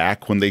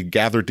Feedback when they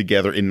gathered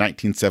together in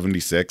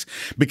 1976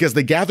 because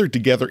they gathered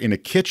together in a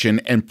kitchen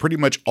and pretty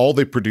much all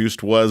they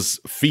produced was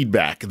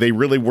feedback. They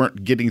really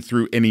weren't getting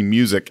through any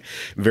music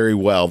very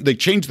well. They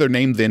changed their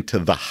name then to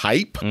The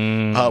Hype,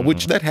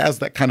 which that has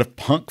that kind of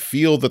punk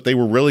feel that they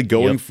were really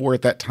going for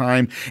at that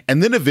time.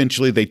 And then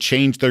eventually they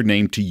changed their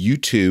name to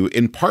U2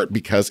 in part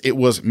because it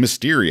was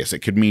mysterious. It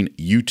could mean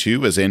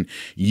U2 as in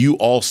you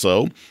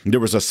also. There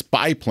was a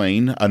spy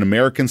plane, an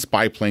American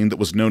spy plane that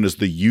was known as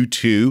the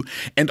U-2,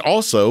 and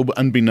also,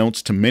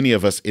 unbeknownst to many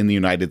of us in the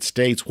United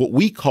States, what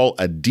we call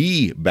a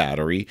D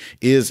battery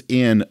is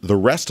in the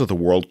rest of the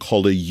world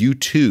called a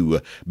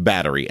U-2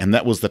 battery, and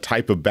that was the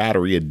type of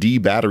battery, a D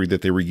battery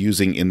that they were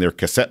using in their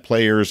cassette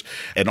players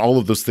and all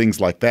of those things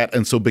like that.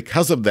 And so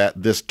because of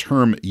that, this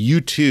term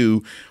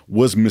U-2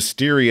 was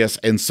mysterious,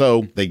 and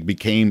so they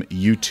became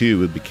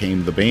U-2. It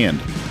became the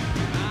band.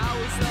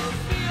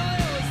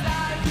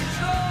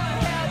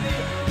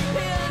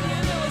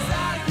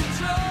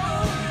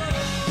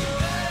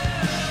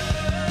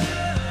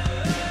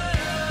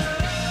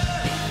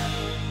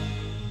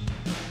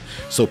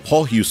 So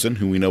Paul Hewson,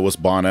 who we know as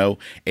Bono,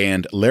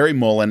 and Larry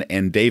Mullen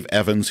and Dave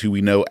Evans, who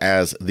we know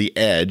as The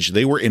Edge,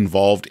 they were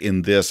involved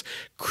in this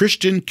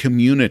Christian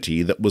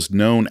community that was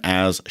known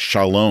as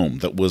Shalom,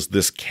 that was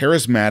this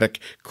charismatic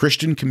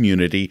Christian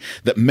community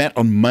that met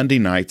on Monday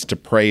nights to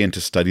pray and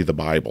to study the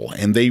Bible.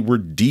 And they were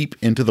deep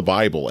into the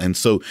Bible. And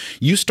so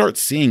you start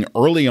seeing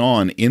early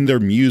on in their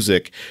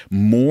music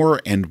more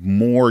and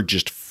more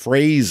just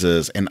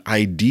phrases and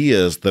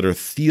ideas that are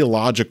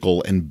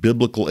theological and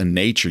biblical in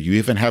nature. You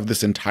even have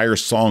this entire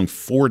song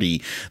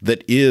 40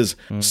 that is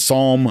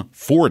Psalm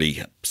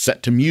 40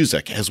 set to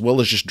music, as well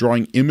as just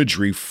drawing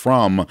imagery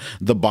from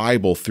the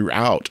Bible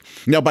throughout.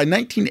 Now, by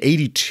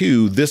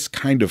 1982, this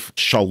kind of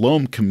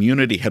Shalom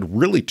community had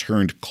really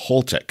turned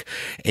cultic.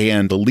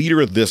 And the leader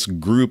of this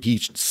group, he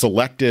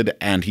selected,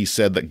 and he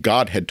said that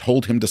God had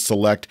told him to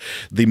select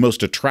the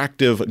most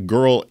attractive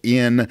girl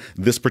in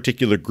this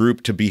particular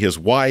group to be his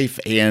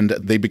wife. And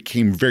they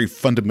became very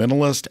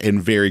fundamentalist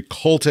and very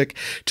cultic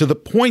to the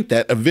point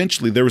that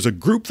eventually there was a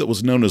group that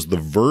was known as the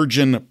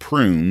Virgin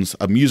Prunes,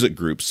 a music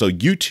group. So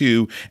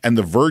U2 and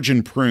the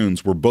Virgin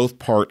Prunes were both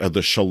part of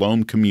the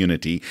Shalom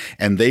community,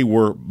 and they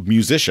were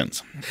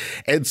musicians.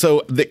 And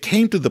so that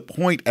came to the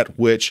point at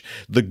which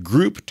the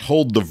group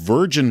told the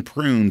Virgin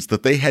Prunes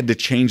that they had to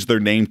change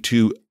their name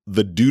to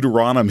the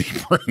Deuteronomy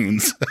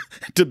Prunes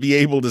to be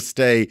able to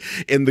stay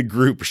in the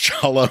group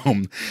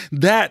Shalom.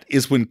 That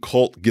is when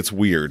cult gets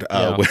weird.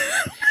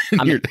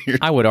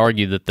 I would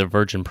argue that the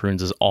Virgin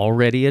Prunes is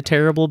already a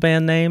terrible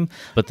band name,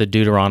 but the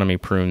Deuteronomy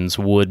Prunes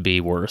would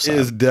be worse. It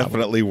is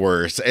definitely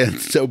worse. And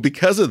so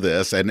because of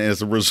this, and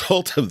as a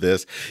result of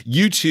this,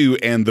 U2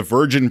 and the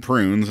Virgin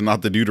Prunes,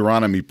 not the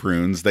Deuteronomy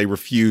Prunes, they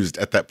refused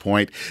at that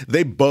point.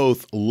 They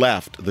both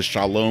left the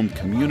Shalom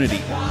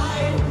community.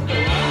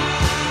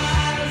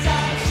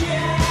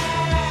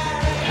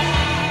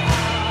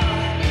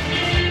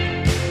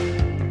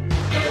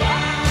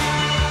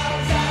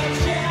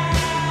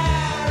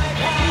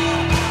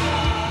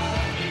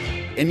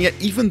 And yet,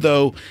 even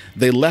though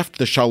they left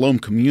the Shalom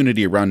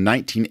community around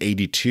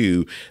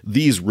 1982,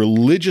 these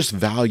religious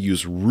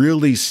values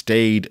really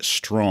stayed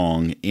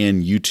strong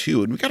in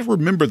U2. And we got to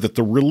remember that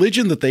the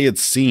religion that they had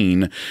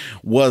seen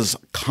was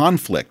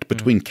conflict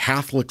between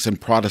Catholics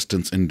and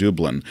Protestants in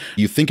Dublin.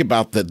 You think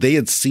about that they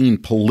had seen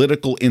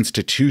political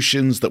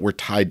institutions that were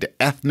tied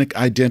to ethnic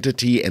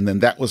identity, and then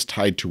that was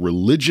tied to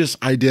religious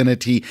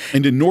identity.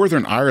 And in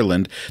Northern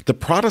Ireland, the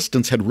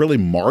Protestants had really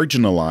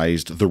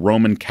marginalized the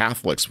Roman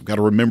Catholics. We've got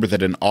to remember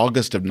that in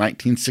August of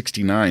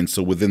 1969,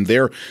 so within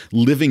their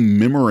living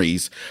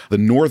memories, the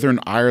Northern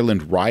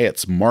Ireland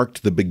riots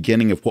marked the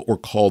beginning of what were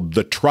called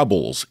the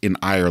Troubles in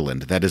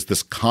Ireland. That is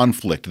this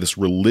conflict, this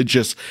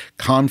religious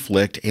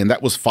conflict, and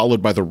that was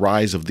followed by the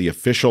rise of the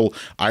official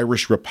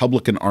Irish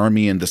Republican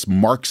Army and this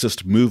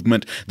Marxist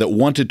movement that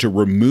wanted to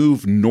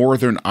remove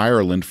Northern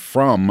Ireland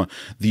from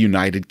the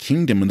United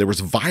Kingdom. And there was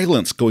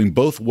violence going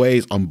both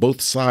ways on both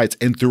sides.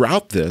 And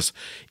throughout this,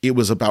 it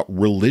was about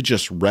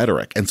religious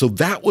rhetoric. And so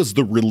that was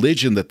the religion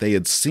vision that they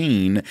had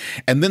seen.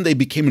 And then they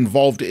became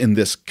involved in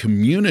this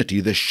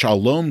community, this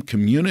Shalom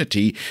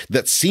community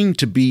that seemed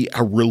to be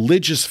a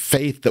religious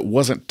faith that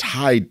wasn't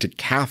tied to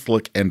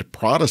Catholic and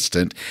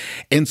Protestant.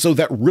 And so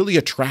that really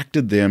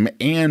attracted them,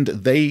 and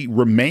they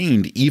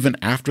remained even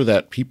after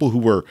that, people who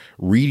were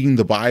reading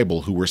the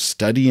Bible, who were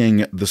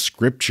studying the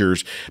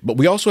scriptures. But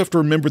we also have to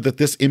remember that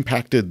this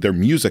impacted their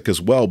music as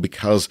well,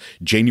 because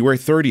January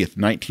 30th,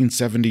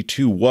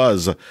 1972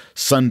 was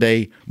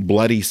Sunday,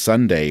 Bloody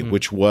Sunday,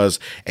 which was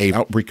an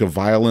outbreak of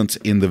violence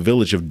in the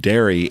village of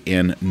Derry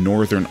in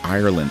Northern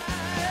Ireland.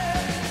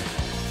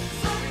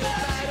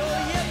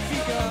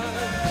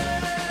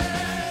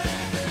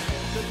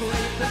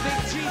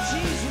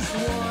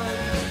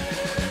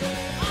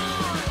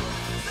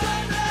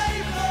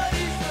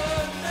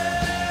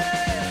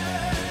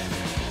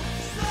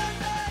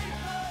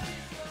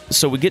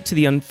 So we get to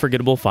The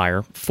Unforgettable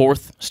Fire,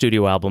 fourth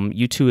studio album.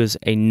 U2 is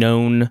a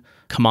known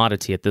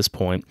commodity at this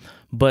point.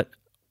 But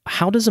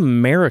how does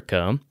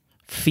America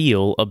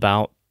feel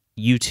about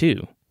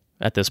U2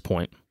 at this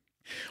point?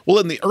 Well,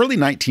 in the early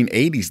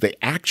 1980s, they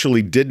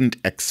actually didn't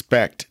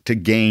expect to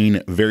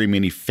gain very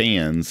many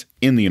fans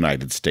in the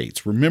United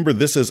States. Remember,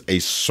 this is a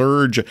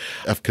surge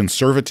of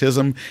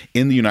conservatism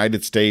in the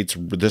United States.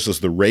 This is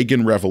the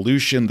Reagan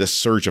Revolution, this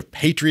surge of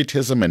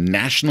patriotism and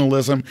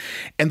nationalism.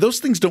 And those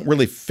things don't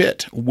really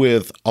fit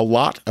with a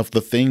lot of the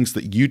things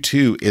that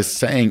U2 is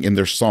saying in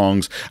their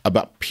songs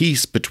about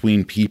peace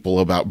between people,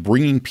 about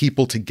bringing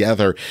people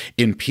together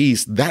in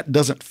peace. That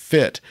doesn't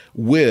fit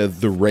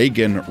with the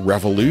Reagan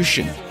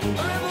Revolution.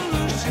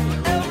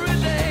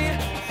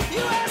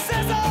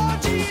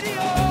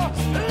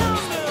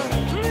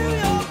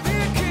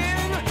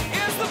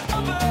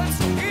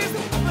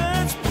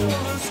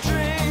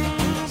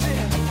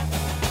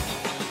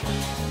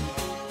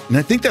 And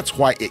I think that's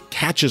why it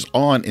catches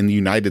on in the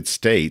United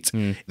States,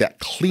 that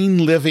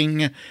clean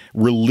living,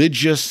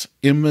 religious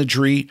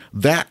imagery,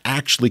 that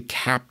actually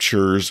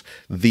captures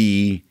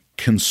the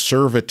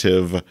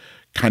conservative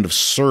kind of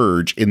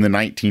surge in the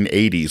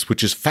 1980s,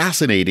 which is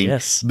fascinating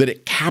that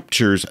it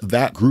captures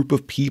that group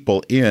of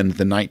people in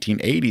the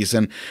 1980s.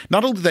 And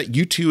not only that,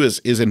 U2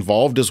 is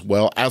involved as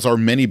well, as are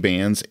many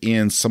bands,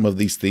 in some of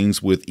these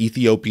things with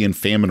Ethiopian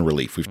famine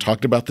relief. We've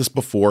talked about this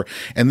before,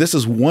 and this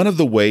is one of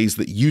the ways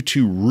that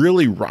U2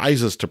 really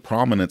rises to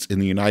prominence in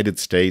the United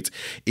States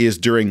is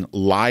during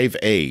Live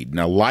Aid.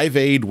 Now, Live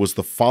Aid was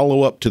the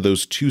follow-up to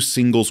those two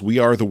singles, We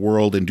Are the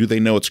World and Do They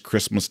Know It's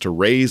Christmas, to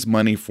raise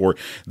money for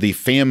the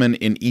famine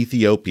in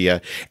Ethiopia.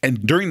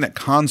 And during that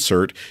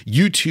concert,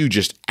 U2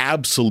 just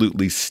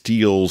absolutely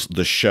steals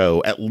the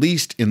show, at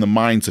least in the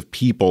minds of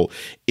people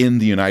in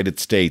the United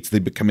States. They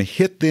become a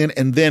hit then,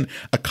 and then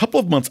a couple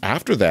of months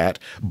after that,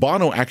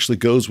 Bono actually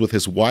goes with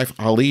his wife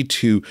Ali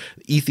to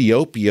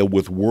Ethiopia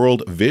with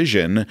World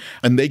Vision,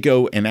 and they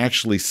go and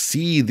actually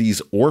see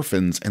these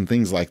orphans and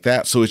things like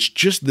that. So it's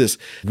just this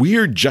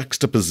weird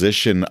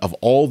juxtaposition of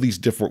all these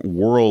different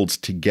worlds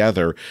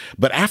together.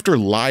 But after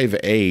Live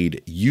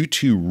Aid,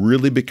 U2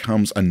 really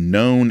becomes a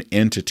known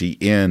entity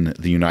in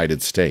the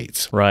United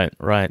States. Right.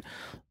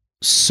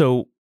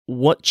 So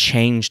what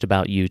changed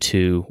about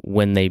U2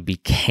 when they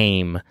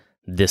became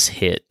this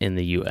hit in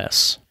the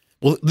U.S.?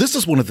 Well, this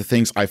is one of the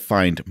things I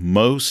find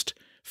most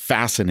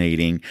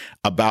fascinating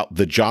about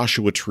the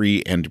Joshua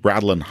Tree and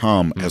Rattle and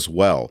Hum as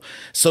well.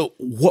 So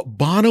what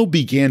Bono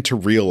began to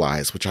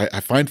realize, which I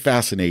find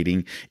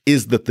fascinating,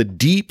 is that the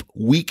deep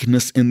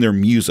weakness in their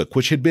music,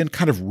 which had been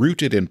kind of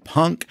rooted in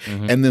punk,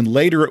 and then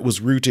later it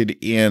was rooted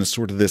in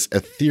sort of this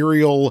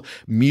ethereal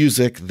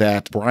music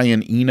that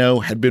Brian Eno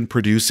had been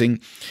producing,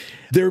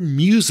 their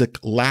music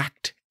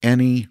lacked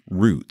any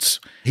roots.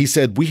 He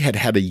said, we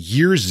had a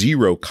year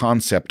zero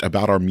concept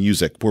about our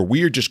music where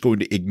we are just going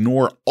to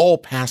ignore all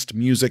past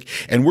music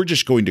and we're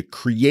just going to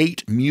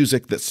create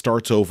music that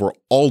starts over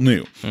all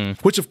new,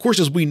 which of course,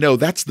 as we know,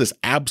 that's this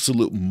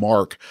absolute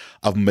mark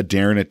of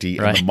modernity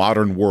in the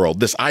modern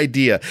world. This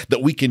idea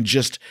that we can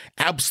just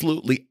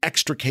absolutely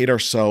extricate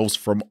ourselves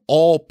from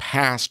all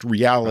past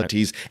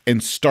realities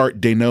and start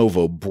de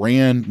novo,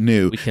 brand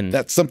new.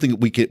 That's something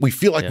that we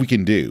feel like we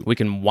can do. We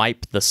can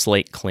wipe the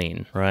slate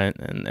clean, right?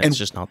 And it's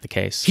just not the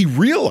case. He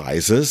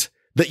realizes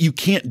that you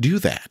can't do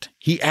that.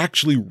 He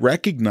actually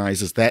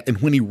recognizes that. And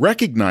when he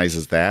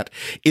recognizes that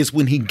is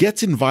when he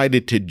gets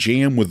invited to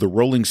jam with the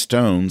Rolling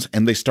Stones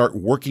and they start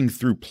working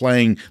through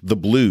playing the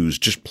blues,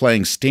 just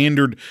playing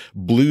standard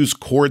blues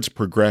chords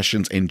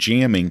progressions and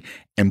jamming,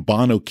 and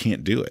Bono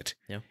can't do it.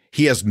 Yeah.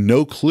 He has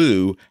no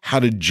clue how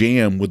to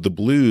jam with the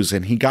blues,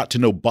 and he got to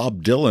know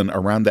Bob Dylan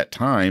around that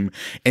time,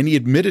 and he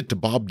admitted to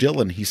Bob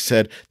Dylan, he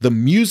said, the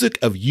music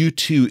of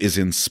U2 is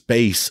in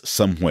space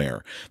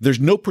somewhere. There's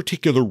no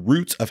particular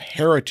roots of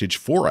heritage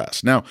for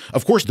us. Now,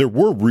 of course, there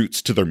were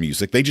roots to their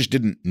music. They just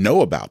didn't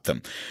know about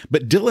them.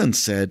 But Dylan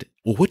said,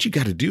 well, what you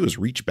got to do is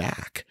reach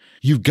back.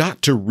 You've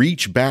got to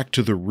reach back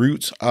to the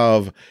roots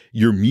of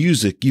your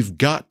music. You've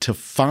got to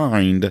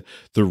find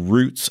the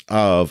roots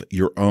of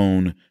your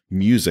own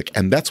music.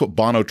 And that's what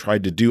Bono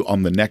tried to do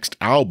on the next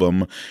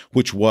album,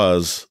 which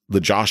was the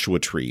Joshua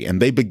Tree.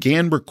 And they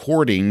began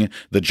recording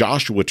the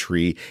Joshua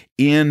Tree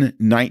in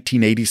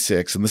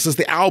 1986. And this is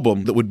the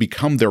album that would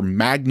become their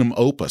magnum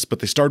opus, but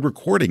they started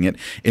recording it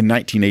in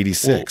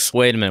 1986.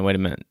 Wait a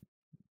minute.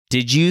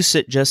 Did you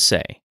just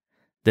say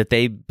that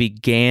they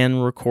began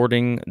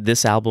recording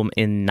this album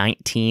in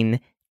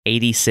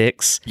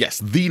 1986? Yes,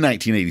 the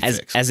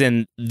 1986. As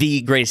in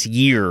the greatest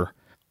year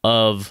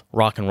of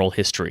rock and roll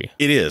history.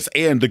 It is.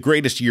 And the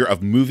greatest year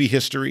of movie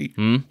history,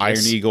 Iron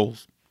Eagle,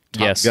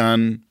 Top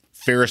Gun,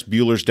 Ferris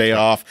Bueller's Day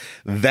Off,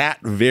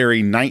 that very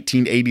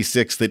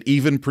 1986 that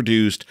even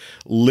produced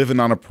Livin'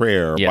 on a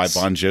Prayer by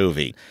Bon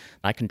Jovi.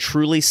 I can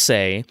truly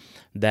say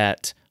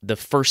that the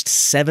first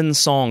 7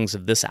 songs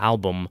of this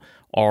album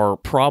are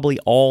probably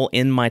all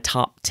in my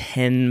top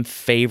 10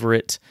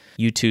 favorite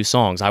U2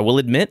 songs. I will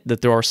admit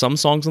that there are some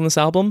songs on this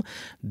album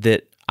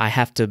that I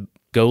have to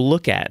go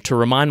look at to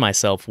remind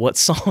myself, what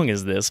song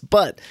is this?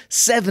 But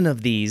 7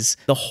 of these,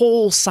 the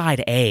whole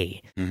side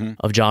A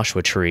of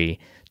Joshua Tree,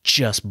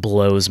 just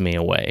blows me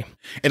away.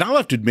 And I'll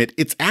have to admit,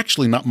 it's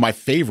actually not my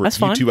favorite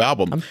U2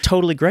 album. I'm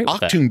totally great with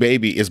that. Achtung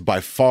Baby is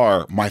by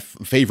far my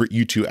favorite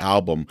U2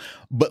 album,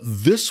 but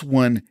this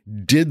one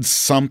did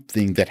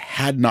something that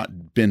had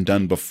not been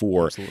done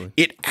before. Absolutely.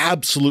 It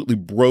absolutely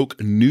broke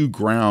new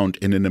ground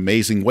in an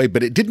amazing way,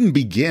 but it didn't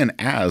begin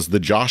as the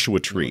Joshua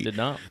Tree. No, it did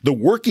not. The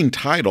working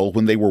title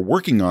when they were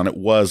working on it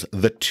was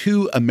The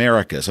Two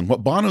Americas. And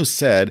what Bono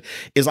said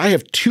is, I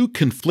have 2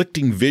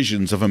 conflicting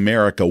visions of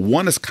America.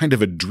 One is kind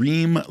of a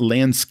dream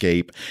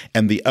landscape,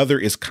 and the other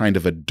is kind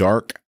of a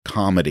dark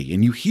comedy.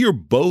 And you hear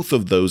both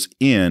of those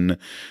in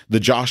the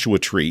Joshua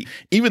Tree.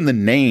 Even the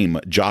name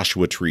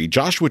Joshua Tree.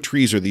 Joshua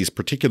trees are these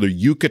particular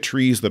yucca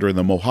trees that are in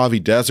the Mojave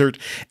Desert.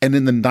 And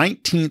in the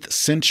 19th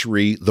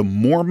century, the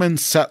Mormon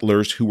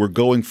settlers who were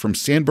going from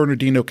San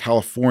Bernardino,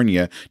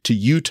 California to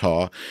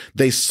Utah,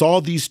 they saw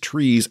these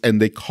trees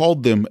and they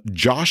called them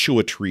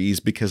Joshua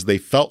trees because they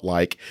felt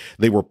like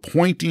they were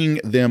pointing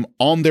them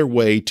on their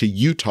way to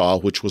Utah,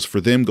 which was for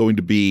them going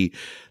to be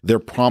their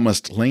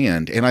promised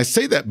land. And I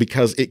say that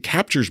because it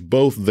captures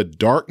both the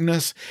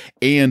darkness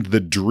and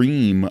the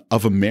dream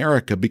of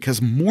America,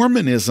 because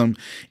Mormonism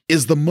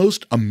is the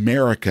most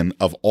American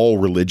of all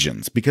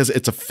religions, because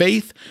it's a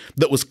faith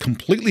that was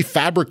completely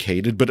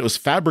fabricated, but it was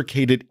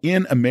fabricated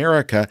in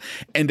America,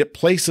 and it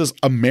places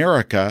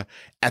America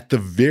at the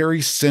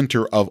very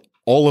center of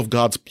all of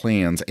God's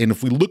plans. And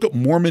if we look at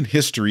Mormon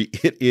history,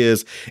 it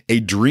is a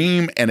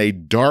dream and a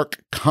dark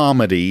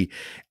comedy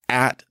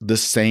at the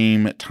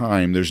same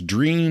time. There's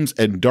dreams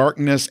and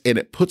darkness, and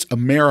it puts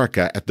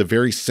America at the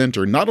very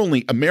center. Not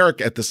only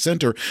America at the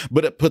center,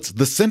 but it puts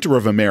the center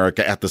of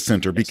America at the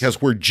center,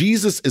 because where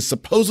Jesus is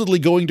supposedly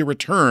going to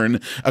return,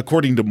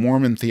 according to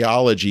Mormon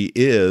theology,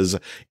 is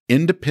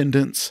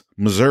Independence,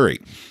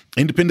 Missouri.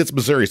 Independence,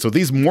 Missouri. So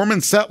these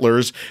Mormon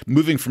settlers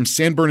moving from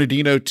San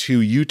Bernardino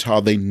to Utah,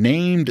 they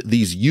named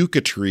these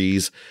yucca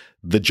trees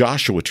the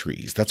Joshua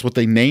trees. That's what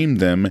they named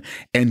them.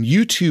 And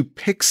U2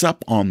 picks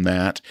up on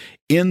that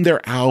in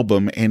their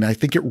album. And I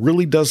think it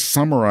really does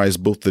summarize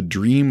both the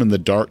dream and the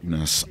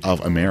darkness of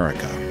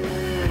America.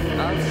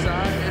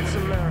 Outside, it's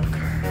America.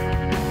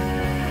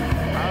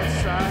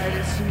 Outside,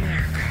 it's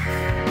America.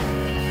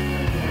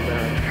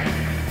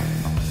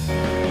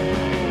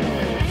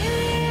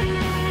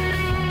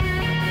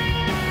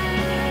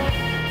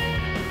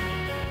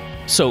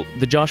 So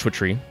the Joshua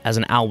Tree as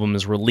an album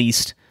is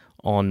released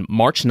on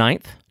March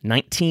 9th,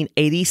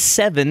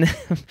 1987,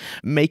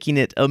 making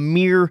it a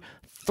mere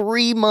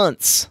 3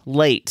 months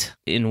late,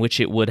 in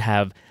which it would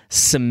have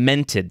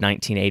cemented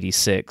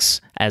 1986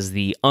 as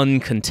the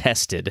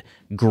uncontested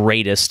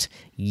greatest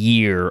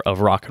year of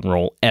rock and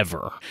roll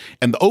ever.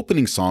 And the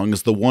opening song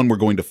is the one we're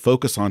going to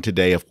focus on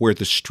today, of Where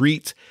the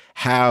Streets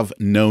Have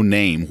No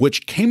Name,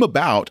 which came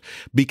about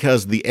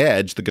because The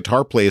Edge, the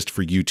guitar playist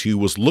for U2,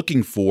 was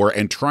looking for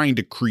and trying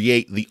to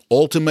create the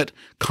ultimate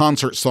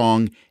concert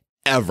song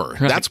ever.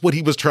 Right. That's what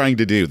he was trying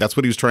to do. That's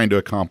what he was trying to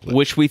accomplish.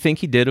 Which we think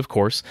he did, of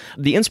course.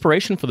 The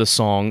inspiration for the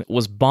song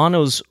was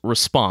Bono's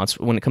response,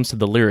 when it comes to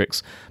the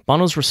lyrics,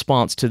 Bono's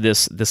response to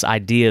this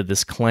idea,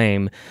 this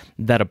claim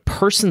that a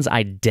person's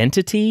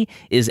identity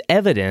is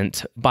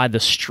evident by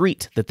the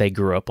street that they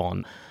grew up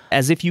on.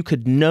 As if you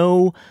could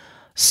know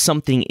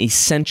something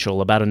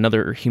essential about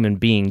another human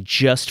being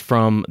just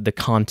from the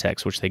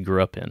context which they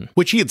grew up in.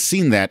 Which he had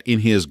seen that in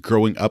his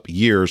growing up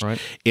years, right,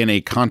 in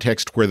a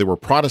context where there were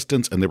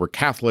Protestants and there were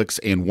Catholics,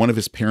 and one of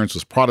his parents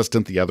was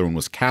Protestant, the other one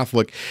was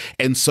Catholic.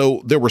 And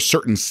so there were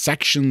certain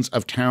sections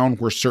of town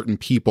where certain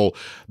people,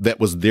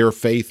 that was their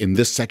faith in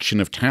this section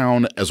of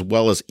town, as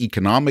well as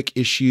economic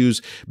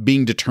issues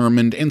being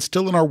determined. And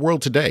still in our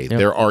world today, yep,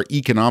 there are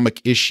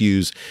economic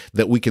issues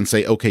that we can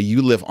say, okay,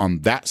 you live on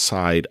that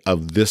side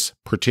of this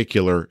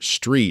particular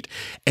street.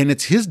 And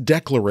it's his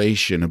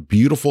declaration, a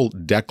beautiful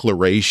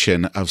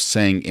declaration of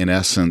saying, in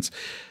essence,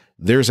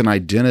 there's an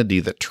identity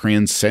that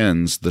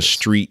transcends the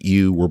street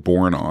you were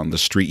born on, the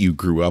street you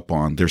grew up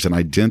on. There's an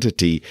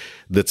identity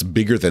that's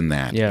bigger than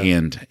that. Yeah.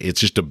 And it's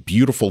just a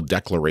beautiful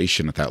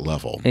declaration at that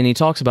level. And he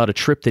talks about a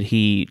trip that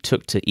he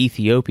took to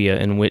Ethiopia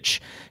in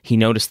which he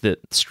noticed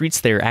that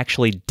streets there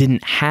actually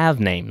didn't have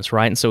names,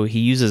 right? And so he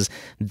uses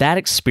that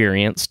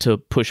experience to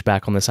push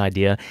back on this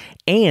idea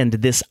and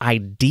this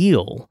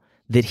ideal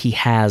that he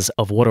has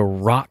of what a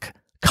rock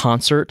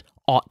concert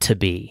ought to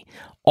be.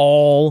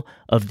 All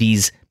of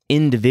these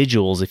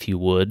individuals, if you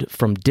would,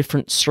 from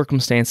different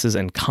circumstances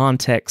and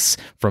contexts,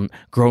 from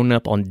growing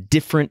up on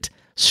different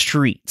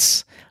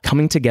streets,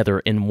 coming together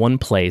in one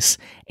place,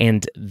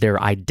 and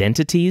their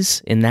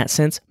identities, in that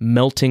sense,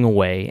 melting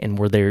away, and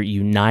where they're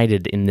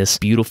united in this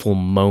beautiful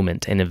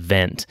moment and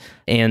event.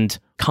 And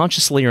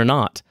consciously or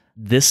not,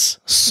 this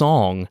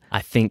song,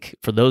 I think,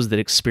 for those that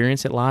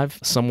experience it live,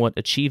 somewhat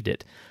achieved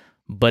it.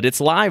 But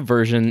its live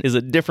version is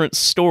a different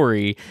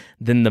story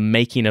than the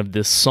making of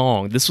this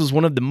song. This was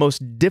one of the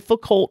most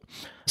difficult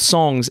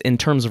songs in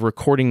terms of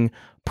recording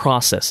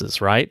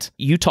processes, right?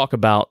 You talk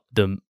about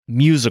the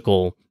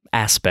musical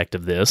aspect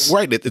of this.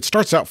 Right. It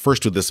starts out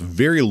first with this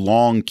very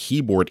long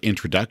keyboard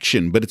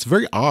introduction, but it's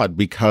very odd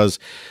because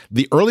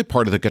the early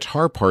part of the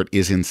guitar part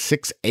is in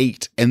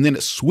 6/8, and then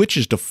it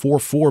switches to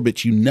 4/4,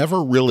 but you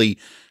never really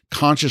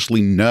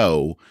consciously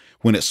know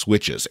when it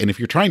switches. And if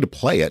you're trying to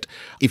play it,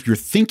 if you're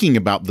thinking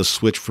about the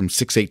switch from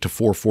 6/8 to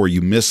 4/4, you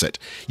miss it.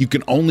 You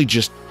can only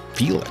just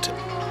feel it.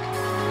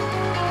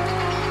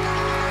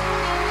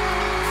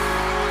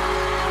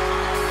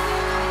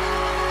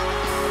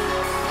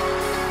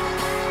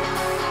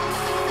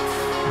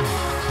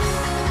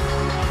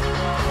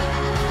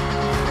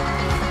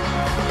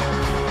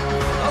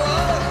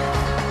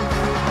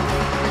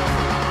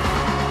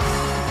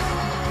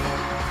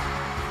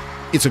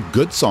 It's a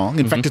good song.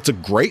 In fact, it's a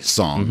great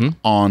song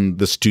on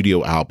the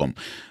studio album,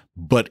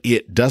 but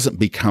it doesn't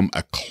become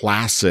a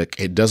classic.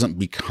 It doesn't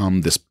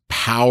become this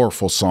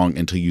powerful song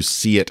until you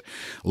see it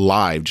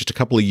live. Just a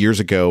couple of years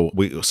ago,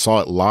 we saw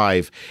it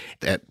live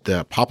at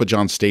the Papa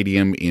John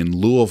Stadium in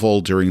Louisville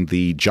during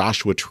the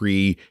Joshua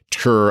Tree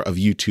tour of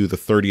U2, the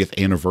 30th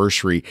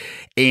anniversary.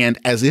 And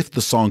as if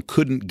the song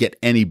couldn't get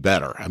any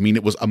better. I mean,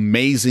 it was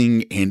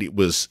amazing, and it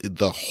was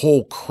the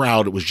whole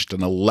crowd. It was just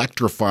an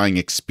electrifying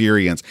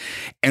experience.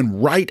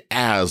 And right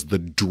as the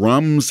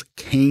drums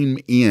came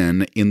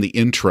in the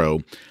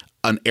intro,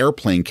 an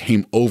airplane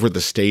came over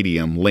the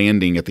stadium,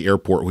 landing at the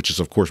airport, which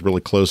is, of course,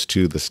 really close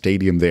to the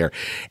stadium there.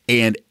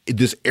 And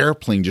this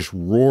airplane just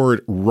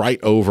roared right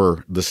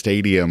over the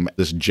stadium,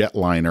 this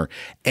jetliner.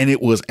 And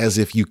it was as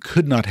if you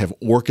could not have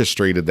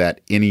orchestrated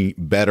that any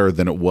better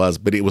than it was.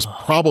 But it was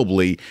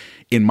probably,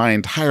 in my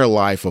entire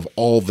life, of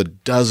all the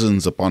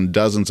dozens upon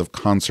dozens of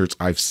concerts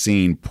I've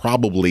seen,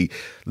 probably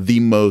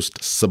the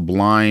most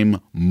sublime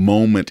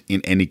moment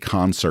in any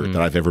concert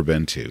that I've ever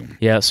been to.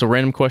 Yeah, so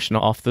random question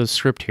off the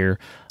script here.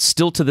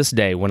 Still to this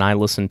day, when I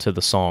listen to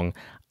the song,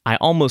 I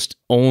almost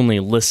only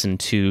listen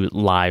to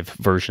live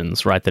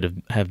versions, right, that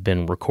have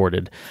been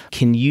recorded.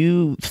 Can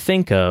you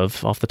think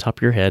of, off the top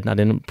of your head, I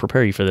didn't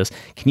prepare you for this,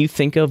 can you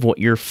think of what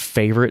your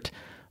favorite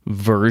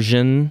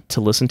version to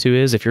listen to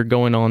is? If you're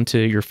going on to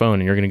your phone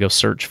and you're going to go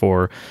search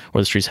for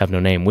Where the Streets Have No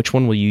Name, which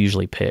one will you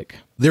usually pick?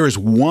 There is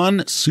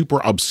one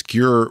super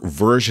obscure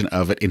version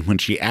of it in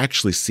which he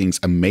actually sings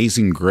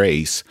Amazing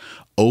Grace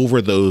over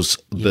those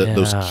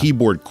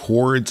keyboard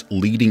chords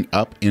leading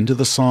up into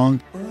the song.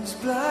 Was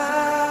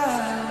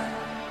blind,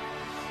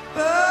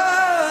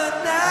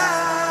 but now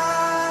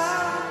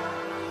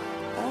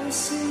I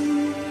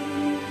see.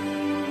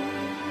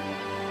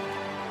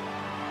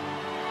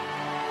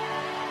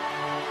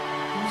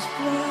 Was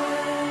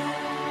blind,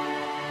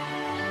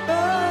 but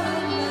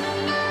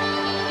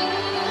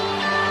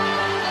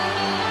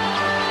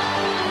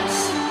now I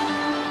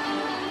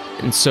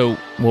see. And so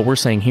what we're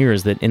saying here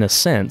is that, in a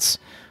sense,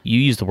 you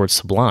use the word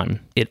sublime.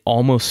 It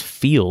almost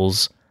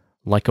feels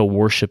like a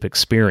worship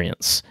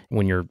experience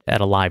when you're at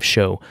a live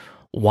show.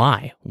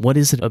 Why? What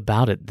is it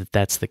about it that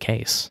that's the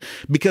case?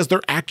 Because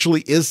there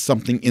actually is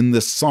something in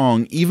this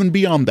song, even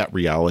beyond that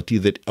reality,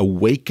 that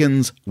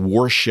awakens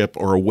worship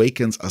or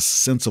awakens a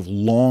sense of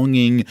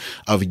longing,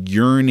 of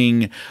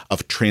yearning,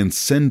 of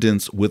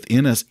transcendence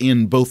within us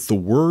in both the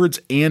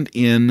words and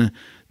in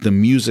the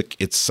music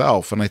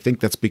itself. And I think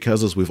that's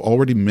because, as we've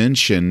already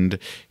mentioned,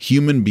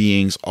 human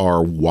beings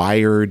are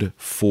wired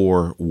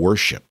for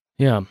worship.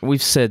 Yeah,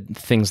 we've said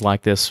things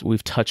like this.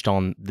 We've touched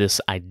on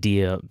this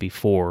idea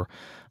before.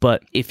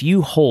 But if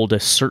you hold a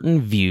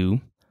certain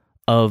view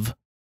of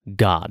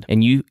God,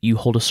 and you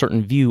hold a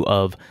certain view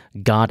of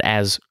God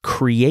as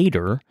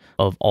creator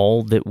of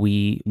all that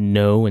we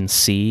know and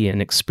see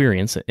and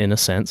experience, in a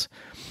sense,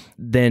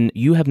 then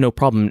you have no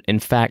problem. In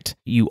fact,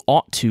 you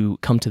ought to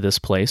come to this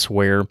place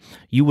where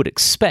you would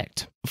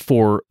expect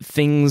for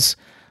things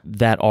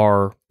that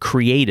are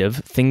creative,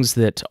 things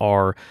that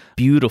are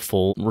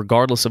beautiful,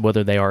 regardless of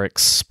whether they are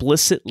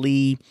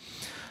explicitly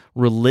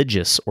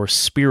religious or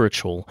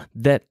spiritual,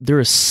 that there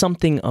is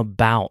something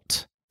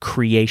about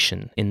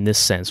creation in this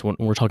sense, when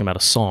we're talking about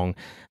a song,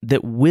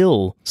 that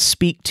will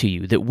speak to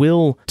you, that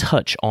will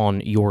touch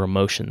on your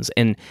emotions.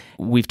 And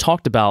we've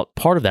talked about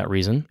part of that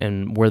reason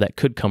and where that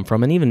could come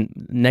from and even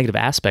negative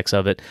aspects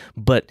of it.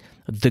 But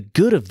the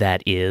good of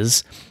that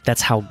is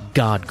that's how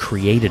God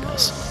created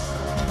us.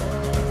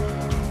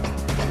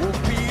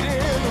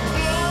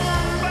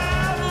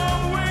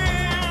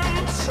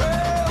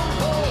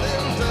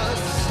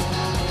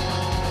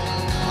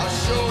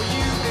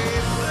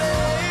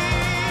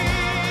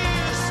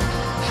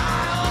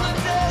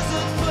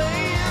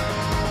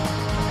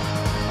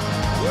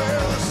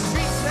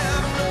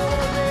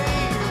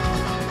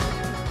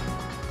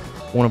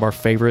 One of our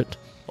favorite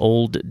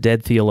old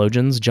dead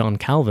theologians, John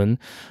Calvin,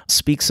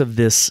 speaks of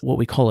this, what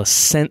we call a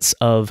sense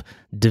of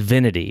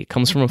divinity. It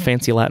comes from a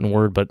fancy Latin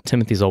word, but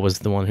Timothy's always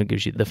the one who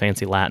gives you the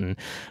fancy Latin.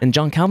 And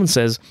John Calvin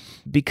says,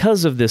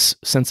 because of this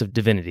sense of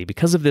divinity,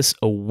 because of this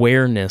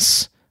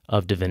awareness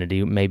of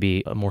divinity,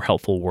 maybe a more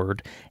helpful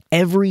word,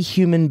 every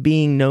human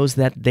being knows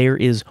that there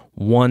is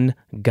one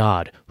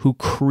God who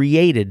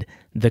created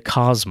the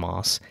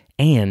cosmos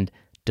and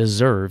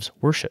deserves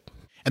worship.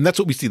 And that's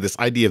what we see, this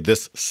idea of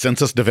this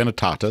sensus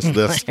divinitatis,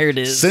 this There it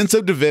is. sense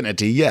of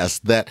divinity, yes,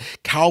 that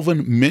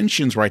Calvin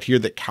mentions right here,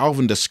 that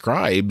Calvin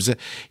describes.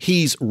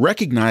 He's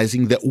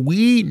recognizing that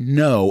we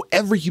know,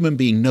 every human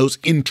being knows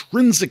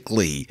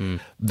intrinsically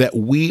that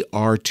we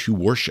are to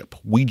worship.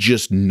 We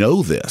just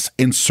know this,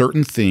 and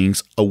certain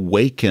things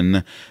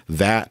awaken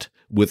that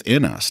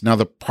within us. Now,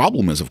 the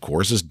problem is, of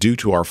course, is due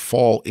to our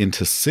fall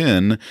into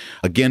sin.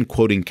 Again,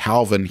 quoting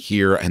Calvin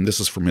here, and this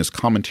is from his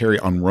commentary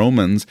on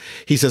Romans,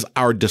 he says,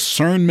 our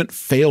discernment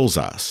fails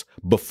us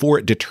before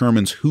it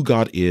determines who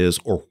God is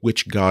or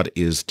which God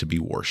is to be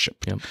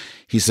worshiped. Yep.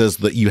 He says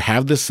that you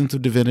have this sense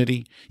of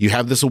divinity, you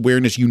have this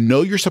awareness, you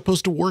know you're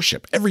supposed to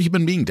worship. Every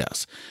human being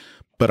does.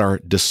 But our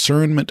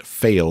discernment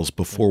fails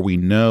before we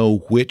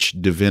know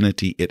which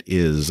divinity it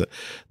is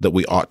that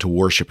we ought to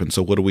worship. And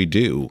so what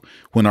do?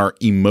 When our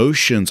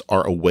emotions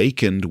are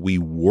awakened, we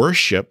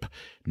worship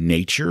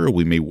nature,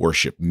 we may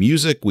worship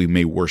music, we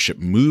may worship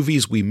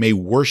movies, we may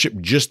worship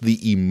just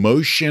the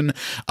emotion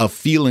of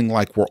feeling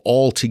like we're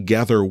all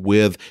together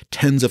with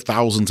tens of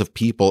thousands of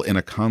people in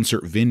a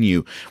concert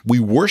venue. We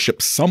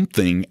worship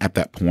something at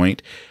that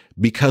point,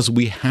 because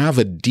we have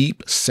a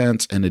deep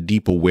sense and a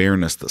deep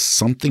awareness that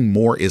something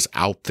more is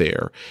out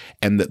there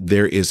and that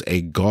there is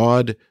a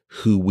God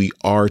who we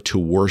are to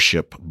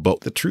worship.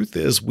 But the truth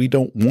is, we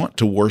don't want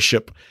to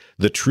worship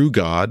the true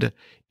God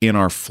in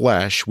our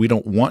flesh. We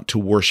don't want to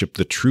worship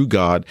the true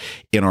God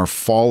in our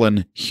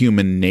fallen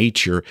human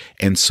nature.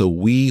 And so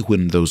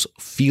when those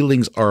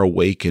feelings are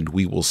awakened,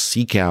 we will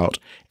seek out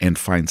and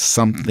find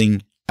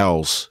something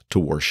else to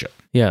worship.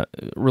 Yeah,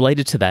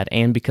 related to that,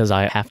 and because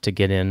I have to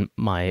get in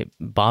my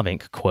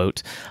Bavinck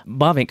quote,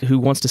 Bavinck, who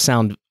wants to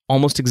sound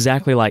almost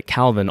exactly like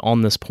Calvin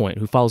on this point,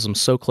 who follows him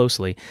so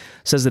closely,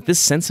 says that this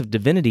sense of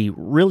divinity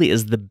really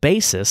is the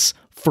basis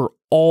for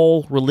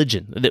all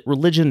religion, that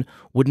religion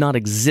would not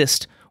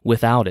exist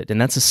without it.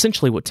 And that's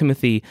essentially what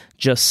Timothy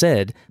just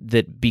said,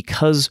 that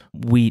because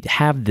we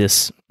have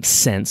this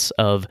sense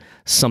of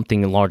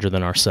something larger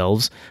than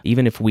ourselves,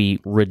 even if we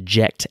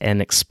reject an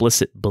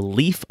explicit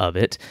belief of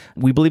it,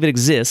 we believe it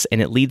exists,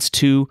 and it leads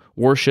to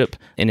worship,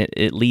 and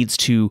it leads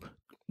to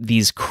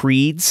these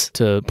creeds,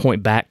 to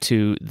point back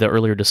to the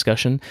earlier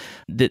discussion,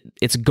 that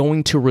it's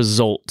going to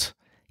result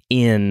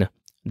in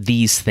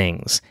these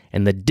things.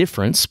 And the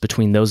difference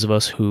between those of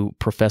us who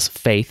profess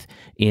faith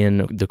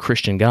in the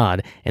Christian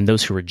God and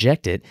those who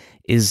reject it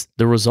is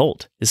the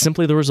result, is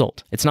simply the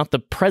result. It's not the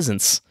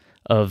presence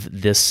of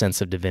this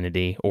sense of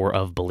divinity or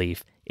of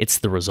belief. It's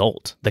the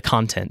result, the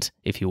content,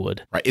 if you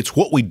would. Right. It's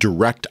what we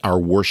direct our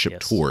worship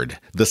Yes. toward.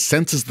 The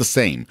sense is the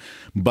same,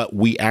 but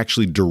we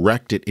actually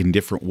direct it in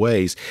different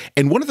ways.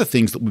 And one of the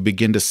things that we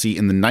begin to see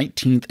in the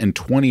 19th and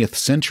 20th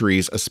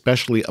centuries,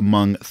 especially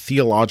among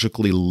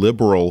theologically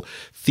liberal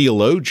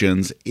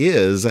theologians,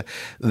 is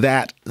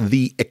that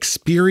the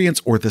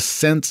experience or the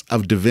sense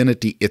of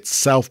divinity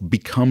itself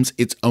becomes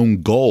its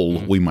own goal,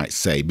 we might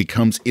say,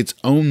 becomes its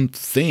own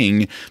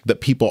thing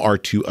that people are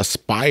to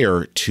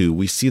aspire to.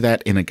 We see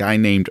that in a guy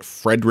named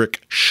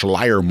Friedrich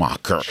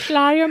Schleiermacher.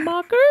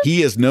 Schleiermacher?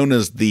 He is known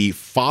as the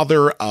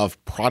father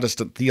of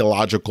Protestant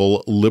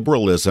theological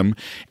liberalism.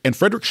 And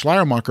Friedrich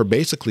Schleiermacher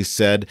basically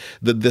said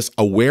that this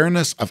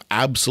awareness of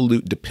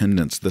absolute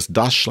dependence, this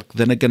das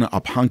schlechtvenigene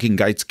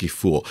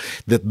Abhängigkeitsgefühl,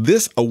 that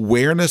this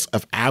awareness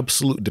of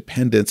absolute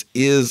dependence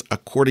is,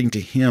 according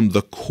to him,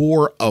 the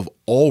core of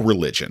all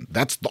religion.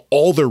 That's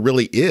all there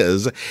really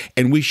is.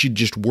 And we should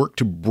just work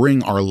to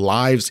bring our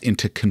lives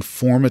into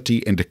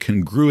conformity and to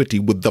congruity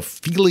with the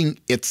feeling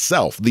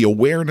itself, the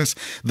awareness,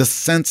 the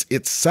sense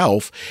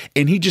itself.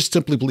 And he just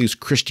simply believes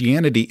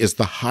Christianity is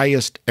the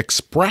highest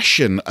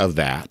expression of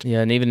that. Yeah,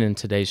 and even in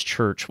today's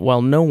church,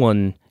 while no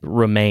one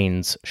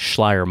remains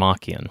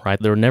Schleiermachian, right?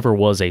 There never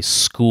was a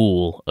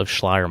school of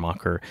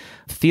Schleiermacher.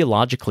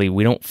 Theologically,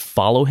 we don't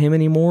follow him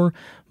anymore,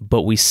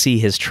 but we see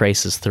his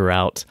traces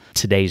throughout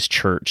today's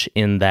church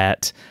in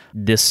that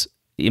this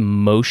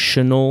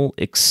emotional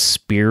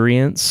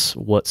experience,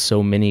 what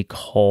so many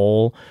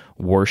call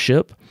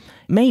worship,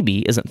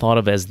 maybe isn't thought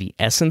of as the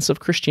essence of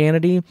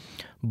Christianity,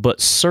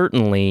 but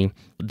certainly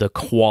the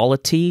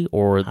quality,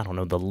 or I don't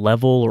know, the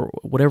level, or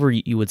whatever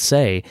you would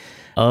say,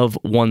 of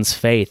one's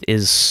faith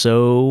is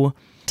so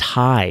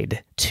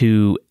tied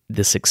to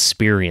this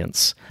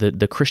experience.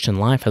 The Christian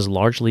life has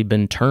largely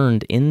been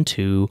turned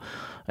into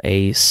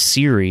a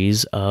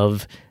series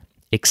of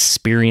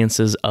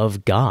experiences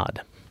of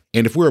God.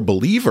 And if we're a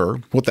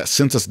believer, what that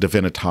sensus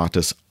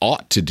divinitatis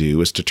ought to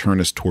do is to turn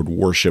us toward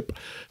worship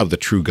of the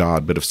true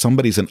God. But if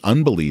somebody's an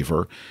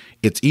unbeliever,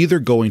 it's either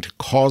going to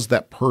cause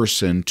that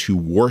person to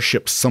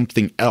worship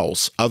something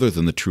else other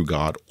than the true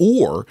God,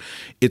 or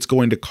it's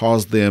going to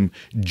cause them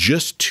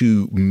just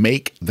to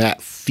make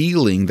that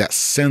feeling, that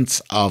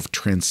sense of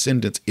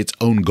transcendence, its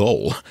own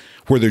goal,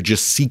 where they're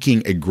just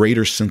seeking a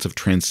greater sense of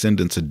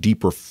transcendence, a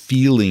deeper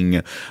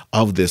feeling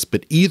of this.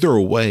 But either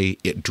way,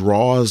 it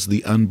draws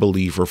the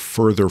unbeliever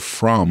further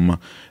from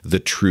the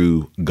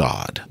true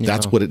God. Yeah.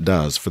 That's what it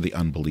does for the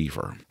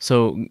unbeliever.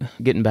 So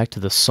getting back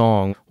to the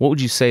song, what would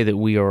you say that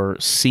we are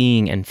seeing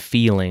and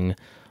feeling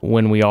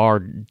when we are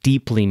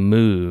deeply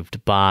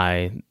moved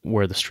by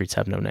Where the Streets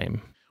Have No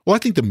Name? Well, I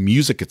think the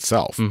music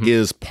itself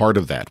is part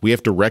of that. We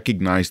have to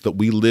recognize that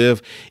we live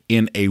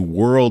in a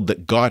world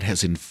that God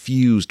has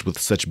infused with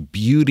such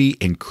beauty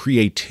and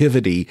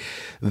creativity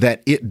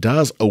that it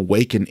does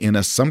awaken in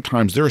us.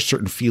 Sometimes there are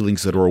certain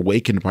feelings that are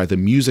awakened by the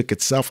music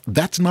itself.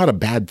 That's not a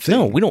bad thing.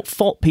 No, we don't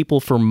fault people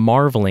for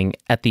marveling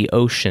at the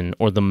ocean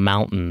or the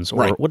mountains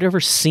or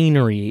whatever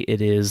scenery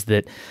it is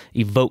that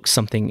evokes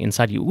something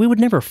inside you. We would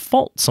never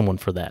fault someone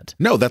for that.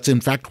 No, that's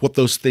in fact what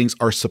those things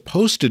are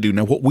supposed to do.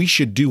 Now, what we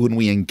should do when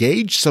we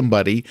engage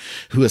somebody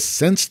who has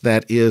sensed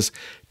that is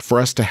for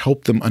us to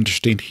help them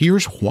understand,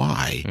 here's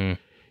why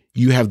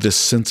you have this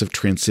sense of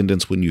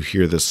transcendence when you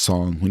hear this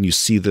song, when you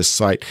see this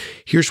sight.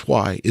 Here's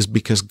why, is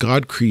because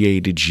God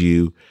created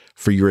you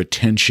for your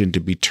attention to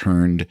be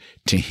turned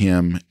to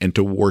Him and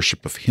to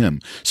worship of Him.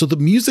 So the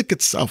music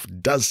itself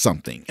does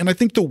something. And I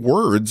think the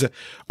words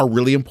are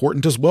really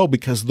important as well,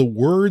 because the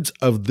words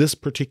of this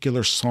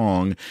particular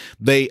song,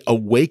 they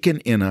awaken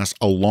in us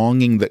a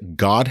longing that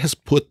God has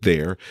put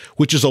there,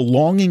 which is a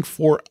longing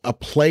for a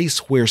place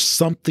where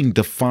something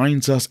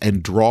defines us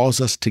and draws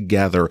us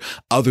together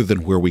other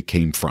than where we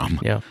came from.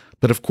 Yeah.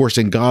 But of course,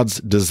 in God's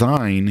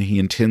design, He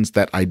intends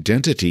that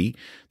identity,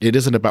 it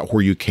isn't about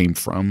where you came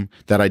from,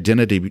 that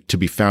identity to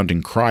be found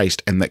in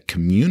Christ, and that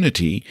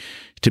community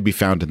to be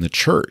found in the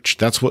church.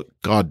 That's what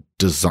God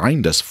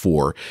designed us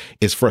for,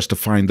 is for us to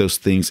find those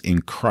things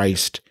in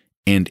Christ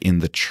and in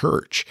the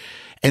church.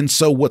 And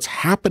so what's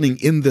happening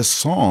in this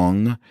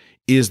song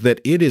is that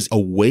it is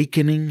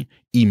awakening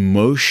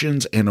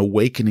emotions and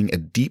awakening a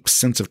deep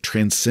sense of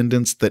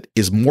transcendence that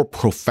is more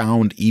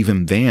profound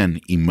even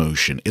than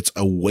emotion. It's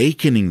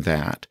awakening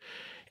that.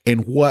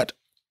 And what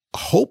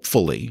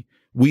hopefully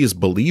we as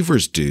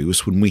believers do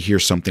is when we hear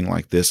something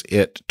like this,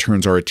 it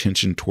turns our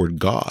attention toward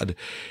God,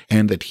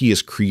 and that He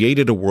has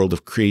created a world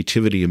of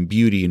creativity and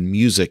beauty and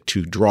music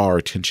to draw our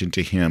attention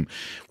to Him,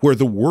 where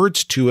the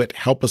words to it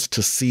help us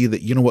to see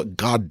that, you know what,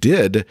 God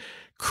did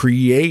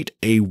create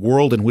a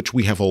world in which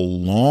we have a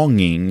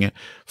longing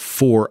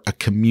for a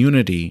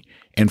community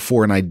and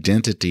for an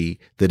identity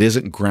that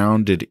isn't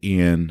grounded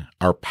in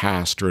our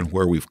past or in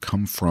where we've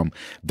come from.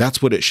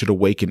 That's what it should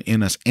awaken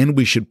in us. And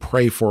we should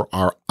pray for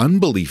our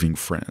unbelieving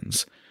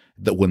friends,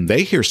 that when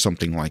they hear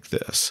something like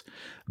this,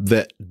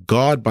 that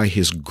God, by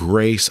His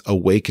grace,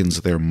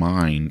 awakens their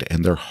mind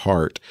and their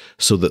heart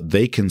so that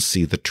they can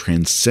see the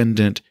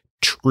transcendent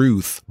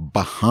truth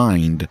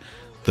behind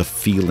the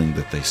feeling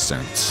that they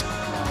sense.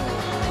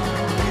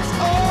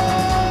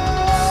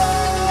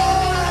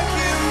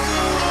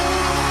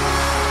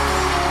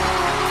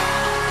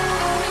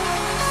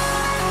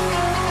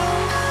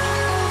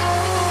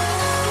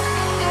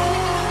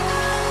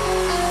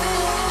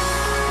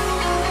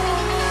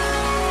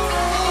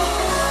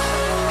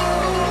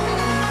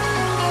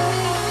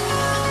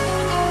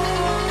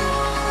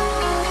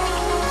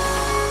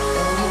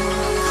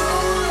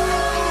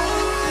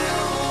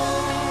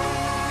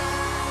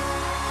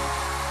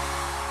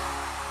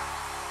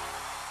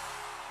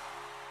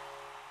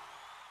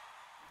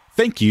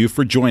 Thank you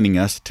for joining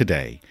us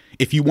today.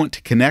 If you want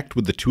to connect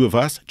with the two of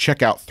us,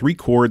 check out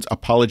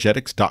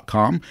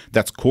 3chordsapologetics.com.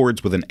 That's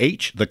chords with an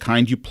H, the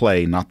kind you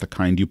play, not the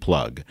kind you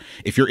plug.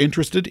 If you're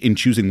interested in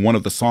choosing one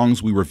of the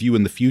songs we review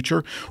in the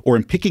future, or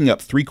in picking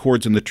up 3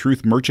 Chords and the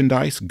Truth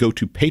merchandise, go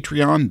to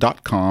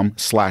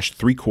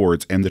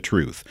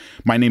patreon.com/3chordsandthetruth.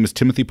 My name is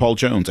Timothy Paul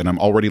Jones, and I'm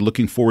already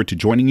looking forward to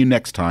joining you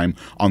next time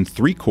on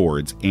 3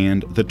 Chords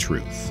and the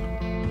Truth.